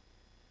 I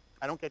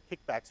don't get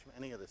kickbacks from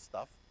any of this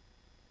stuff,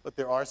 but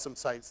there are some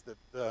sites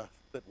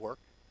that work.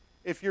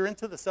 If you're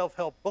into the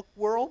self-help book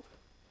world,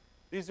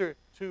 these are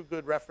two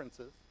good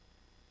references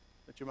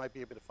that you might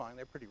be able to find.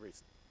 They're pretty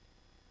recent.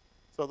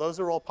 So those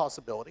are all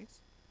possibilities.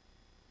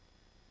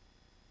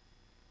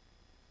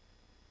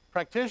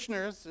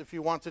 Practitioners, if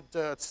you wanted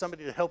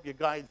somebody to help you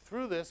guide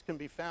through this, can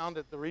be found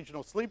at the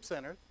regional sleep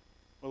centers,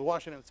 or the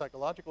Washington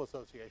Psychological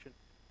Association,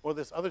 or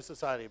this other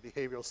society of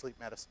behavioral sleep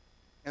medicine.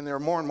 And there are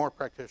more and more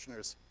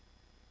practitioners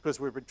because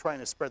we've been trying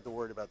to spread the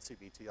word about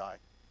CBTI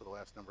for the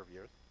last number of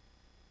years.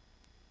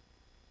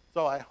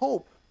 So I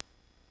hope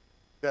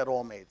that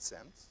all made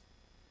sense.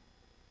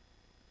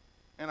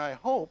 And I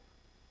hope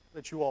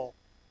that you all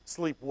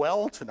sleep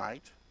well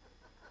tonight.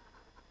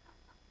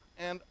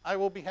 And I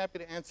will be happy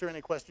to answer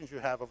any questions you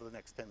have over the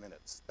next 10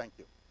 minutes. Thank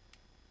you.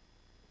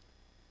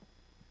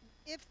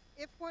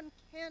 If one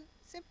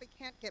simply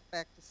can't get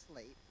back to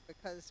sleep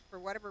because for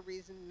whatever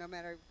reason, no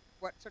matter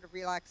what sort of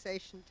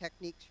relaxation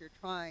techniques you're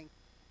trying,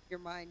 your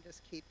mind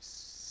just keeps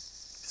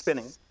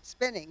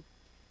spinning.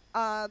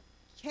 How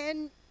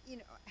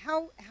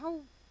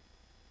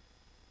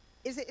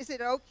is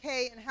it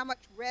okay, and how much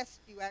rest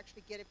do you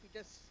actually get if you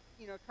just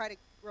try to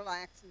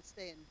relax and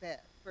stay in bed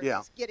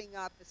versus getting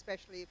up,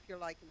 especially if you're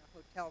like in a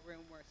hotel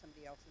room where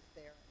somebody else is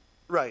there?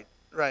 Right.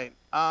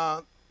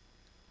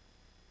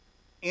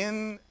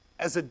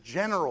 As a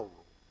general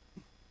rule,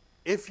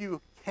 if you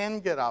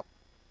can get up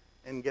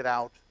and get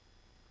out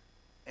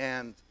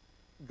and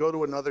go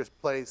to another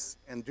place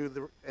and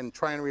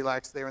try and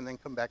relax there and then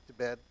come back to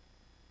bed,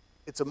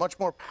 it's a much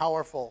more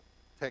powerful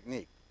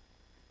technique.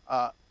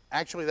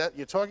 Actually,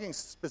 you're talking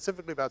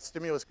specifically about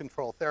stimulus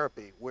control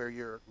therapy, where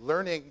you're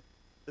learning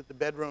that the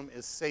bedroom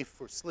is safe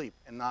for sleep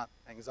and not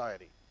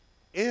anxiety.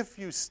 If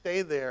you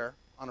stay there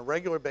on a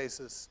regular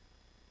basis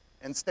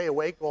and stay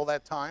awake all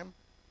that time,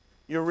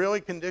 you're really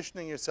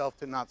conditioning yourself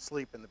to not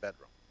sleep in the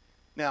bedroom.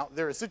 Now,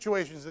 there are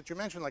situations that you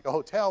mentioned, like a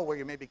hotel, where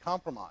you may be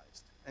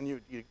compromised and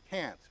you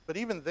can't. But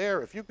even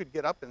there, if you could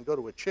get up and go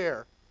to a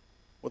chair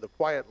with a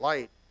quiet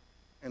light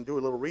and do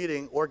a little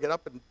reading, or get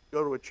up and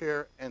go to a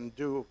chair and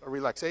do a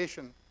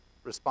relaxation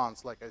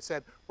response, like I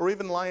said, or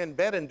even lie in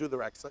bed and do the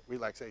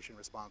relaxation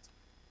response,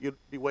 you'd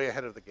be way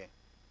ahead of the game.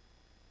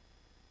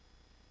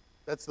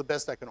 That's the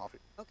best I can offer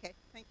you. Okay,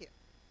 thank you.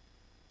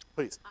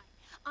 Please.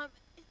 Hi.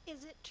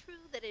 Is it true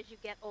that as you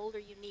get older,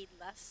 you need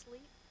less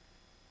sleep?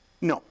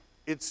 No.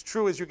 It's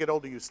true as you get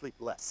older, you sleep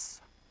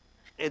less.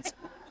 It's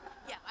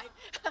yeah, I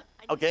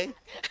okay?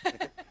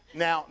 Okay.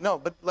 Now, no,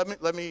 but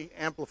let me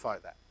amplify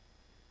that.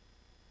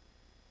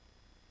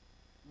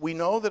 We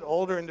know that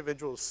older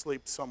individuals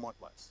sleep somewhat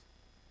less.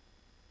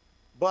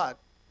 But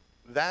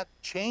that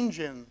change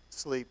in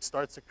sleep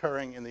starts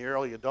occurring in the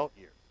early adult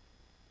years.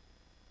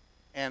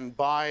 And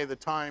by the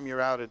time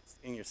you're out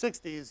in your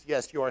 60s,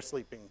 yes, you are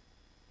sleeping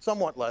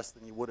somewhat less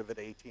than you would have at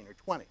 18 or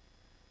 20.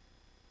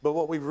 But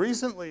what we've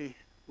recently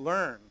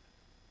learned,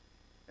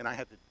 and I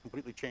had to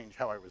completely change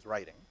how I was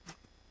writing,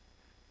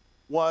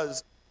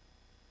 was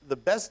the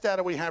best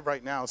data we have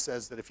right now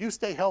says that if you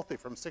stay healthy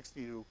from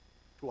 60 to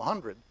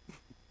 100,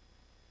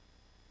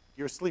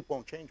 your sleep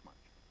won't change much.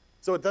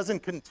 So it doesn't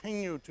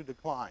continue to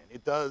decline.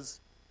 It does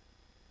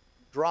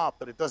drop,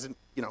 but it doesn't,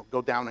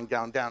 go down and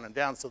down, down and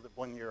down, so that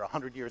when you're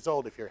 100 years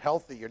old, if you're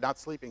healthy, you're not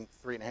sleeping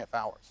 3.5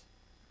 hours.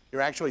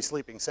 You're actually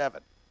sleeping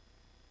 7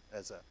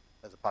 as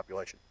a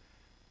population.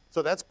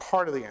 So that's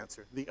part of the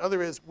answer. The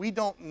other is we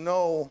don't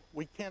know,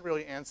 we can't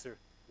really answer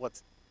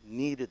what's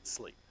needed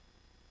sleep.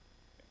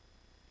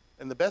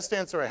 And the best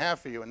answer I have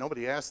for you, and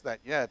nobody asked that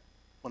yet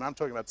when I'm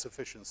talking about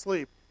sufficient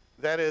sleep,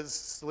 that is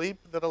sleep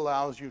that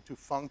allows you to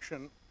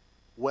function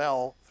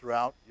well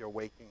throughout your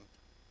waking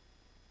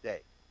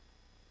day.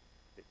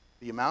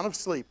 The amount of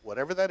sleep,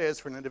 whatever that is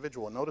for an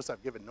individual, and notice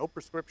I've given no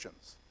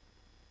prescriptions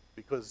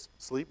because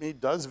sleep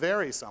need does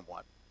vary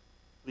somewhat.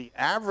 The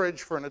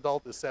average for an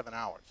adult is 7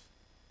 hours,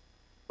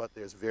 but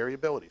there's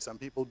variability. Some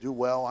people do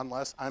well on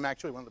less. I'm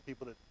actually one of the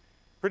people that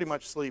pretty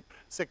much sleep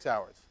 6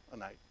 hours a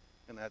night,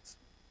 and that's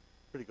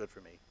pretty good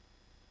for me.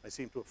 I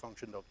seem to have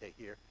functioned okay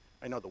here.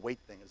 I know the weight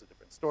thing is a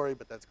different story,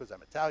 but that's because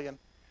I'm Italian.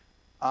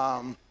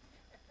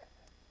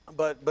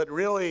 But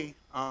really,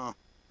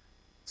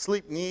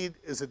 sleep need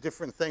is a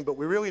different thing, but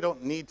we really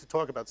don't need to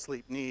talk about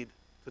sleep need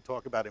to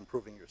talk about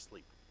improving your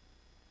sleep.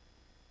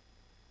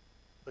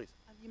 Please.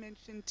 You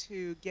mentioned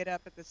to get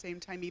up at the same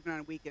time even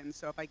on weekends.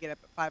 So if I get up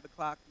at 5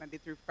 o'clock Monday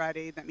through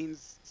Friday, that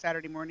means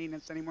Saturday morning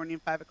and Sunday morning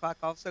 5 o'clock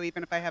also,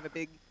 even if I have a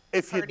big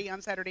party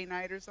on Saturday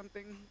night or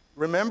something?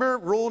 Remember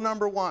rule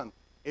number 1.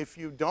 If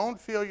you don't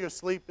feel your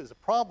sleep is a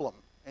problem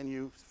and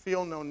you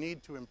feel no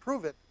need to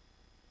improve it,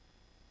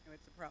 No,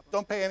 it's a problem.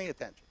 don't pay any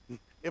attention.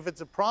 If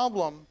it's a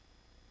problem,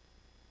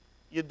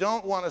 you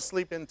don't want to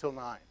sleep until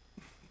 9.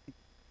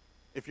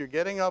 If you're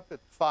getting up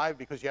at 5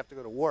 because you have to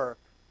go to work,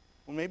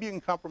 well, maybe you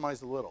can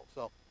compromise a little,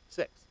 so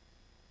 6.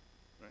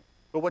 Right?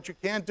 But what you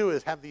can't do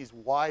is have these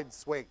wide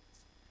swings.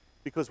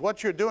 Because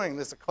what you're doing,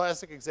 this is a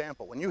classic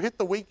example. When you hit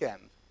the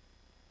weekend,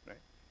 right,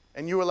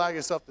 and you allow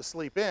yourself to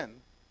sleep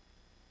in,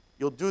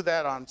 you'll do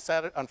that on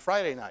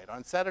Friday night.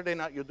 On Saturday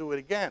night, you'll do it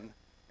again.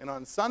 And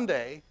on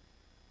Sunday,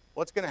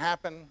 what's going to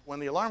happen when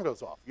the alarm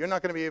goes off? You're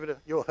not going to be able to,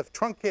 you'll have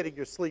truncated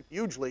your sleep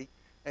hugely,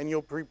 and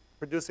you'll be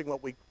producing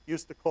what we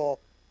used to call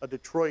a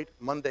Detroit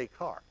Monday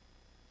car.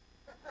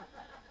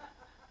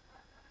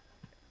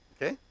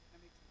 Okay?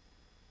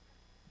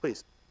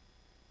 Please.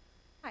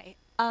 Hi.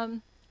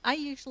 I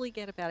usually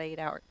get about 8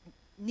 hours,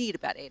 need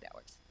about 8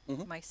 hours.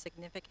 Mhm. My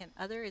significant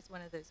other is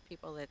one of those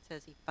people that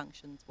says he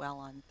functions well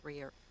on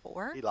 3 or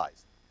 4. He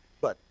lies.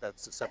 But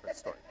that's a separate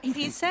story.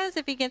 He says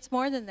if he gets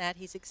more than that,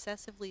 he's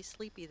excessively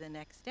sleepy the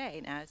next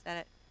day. Now,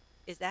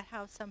 is that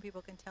how some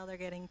people can tell they're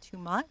getting too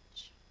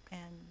much?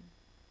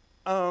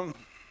 And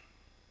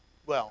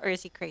Well, or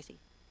is he crazy?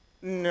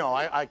 no,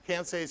 I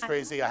can't say he's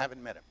crazy. I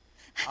haven't met him.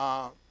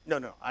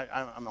 No,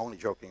 I'm only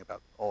joking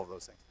about all of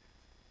those things.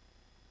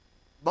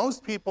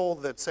 Most people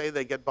that say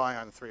they get by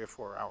on 3 or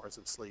 4 hours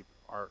of sleep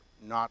are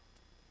not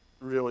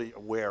really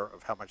aware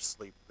of how much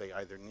sleep they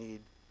either need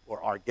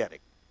or are getting.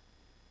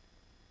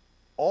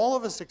 All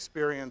of us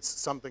experience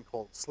something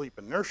called sleep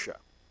inertia,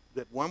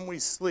 that when we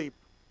sleep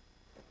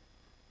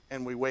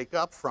and we wake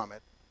up from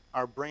it,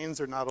 our brains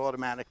are not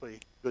automatically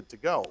good to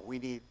go. We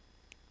need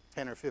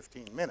 10 or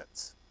 15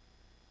 minutes.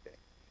 Okay.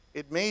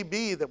 It may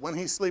be that when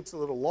he sleeps a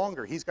little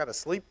longer, he's got a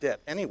sleep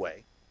debt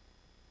anyway,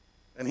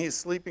 and he's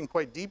sleeping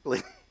quite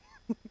deeply,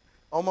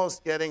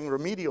 almost getting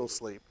remedial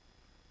sleep,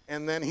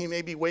 and then he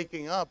may be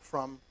waking up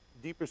from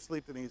deeper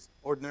sleep than he's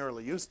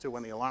ordinarily used to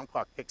when the alarm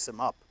clock kicks him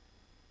up.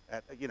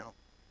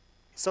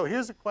 So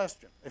here's a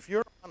question. If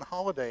you're on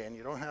holiday and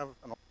you don't have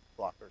an alarm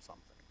clock or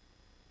something,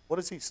 what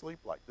does he sleep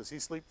like? Does he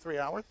sleep 3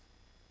 hours?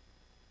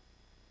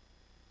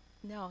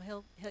 No,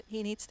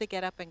 he needs to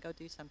get up and go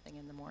do something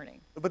in the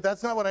morning. But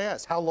that's not what I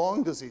asked. How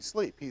long does he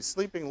sleep? He's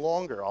sleeping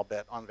longer, I'll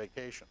bet, on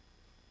vacation.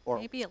 Or,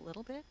 Maybe a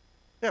little bit.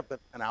 yeah,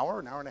 but an hour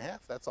and a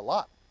half, that's a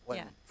lot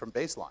Yeah. from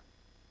baseline,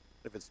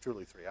 if it's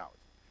truly 3 hours.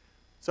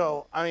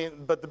 So, I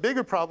mean, but the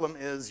bigger problem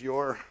is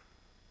your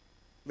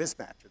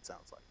mismatch, it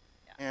sounds like.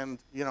 Yeah. And,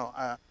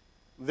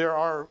 there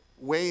are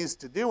ways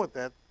to deal with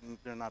that.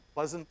 They're not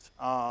pleasant.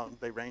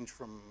 They range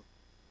from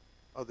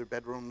other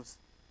bedrooms,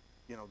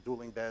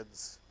 dueling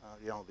beds,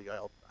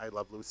 the I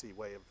Love Lucy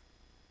way of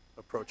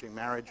approaching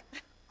marriage.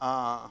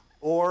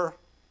 Or,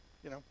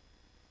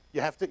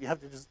 you have to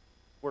just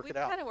work We've it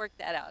out. kind of worked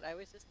that out. I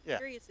was just Yeah.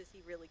 curious, is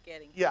he really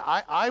getting? Yeah,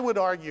 I would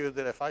argue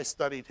that if I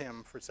studied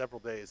him for several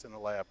days in the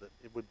lab, that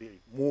it would be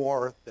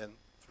more than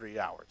 3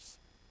 hours.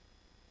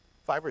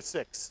 5 or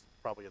 6,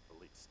 probably at the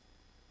least.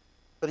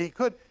 But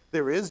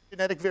there is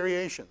genetic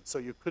variation, so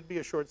you could be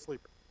a short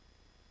sleeper.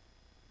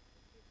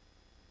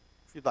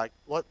 If you'd like.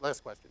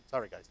 Last question.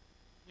 Sorry, guys.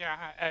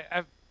 Yeah,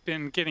 I've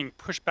been getting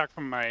pushback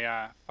from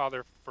my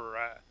father for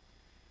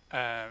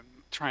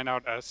trying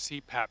out a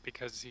CPAP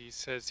because he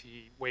says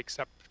he wakes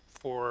up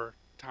 4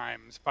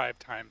 times, 5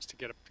 times to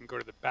get up and go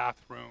to the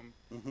bathroom.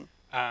 Mm-hmm.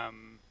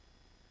 And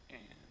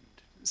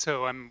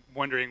so I'm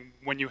wondering,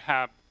 when you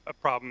have a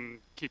problem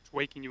keeps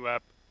waking you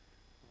up,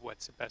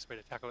 what's the best way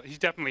to tackle it? He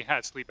definitely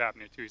has sleep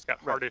apnea too. He's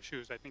got heart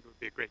issues. I think it would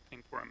be a great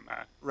thing for him.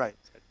 Right.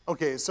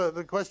 Okay, so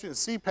the question is,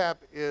 CPAP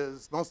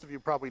is, most of you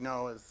probably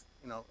know, is,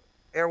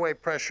 airway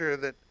pressure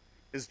that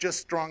is just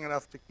strong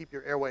enough to keep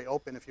your airway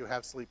open if you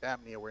have sleep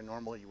apnea, where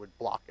normally you would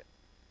block it.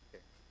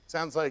 Okay.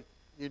 Sounds like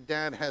your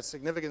dad has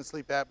significant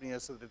sleep apnea,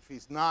 so that if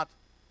he's not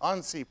on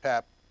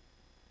CPAP,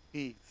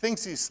 he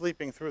thinks he's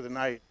sleeping through the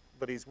night,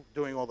 but he's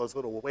doing all those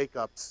little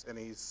wake-ups, and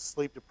he's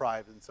sleep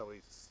deprived, and so he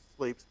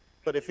sleeps.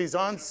 But if he's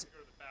on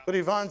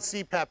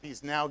CPAP,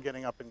 he's now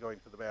getting up and going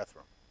to the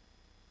bathroom.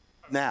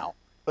 Now.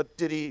 But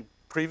did he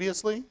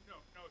previously? No,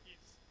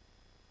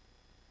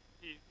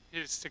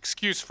 his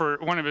excuse for,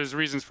 one of his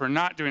reasons for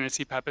not doing a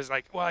CPAP is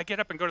like, well, I get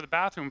up and go to the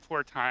bathroom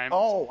 4 times.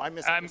 Oh, I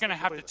missed it. I'm going to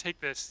have to take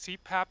this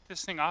CPAP,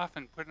 this thing off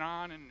and put it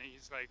on. And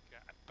he's like,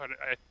 but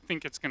I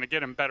think it's going to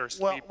get him better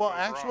sleep. Well,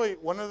 actually,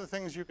 one of the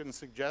things you can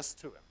suggest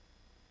to him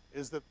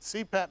is that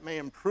CPAP may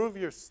improve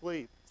your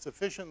sleep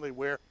sufficiently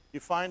where you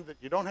find that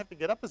you don't have to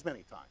get up as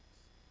many times.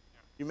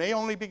 Yeah. You may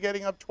only be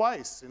getting up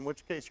twice, in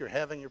which case you're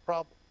having your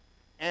problem,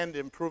 and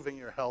improving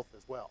your health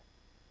as well.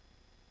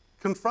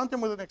 Confront him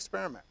with an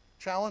experiment.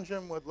 Challenge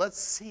him with, let's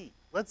see,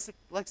 let's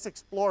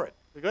explore it.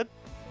 We good?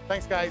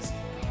 Thanks, guys.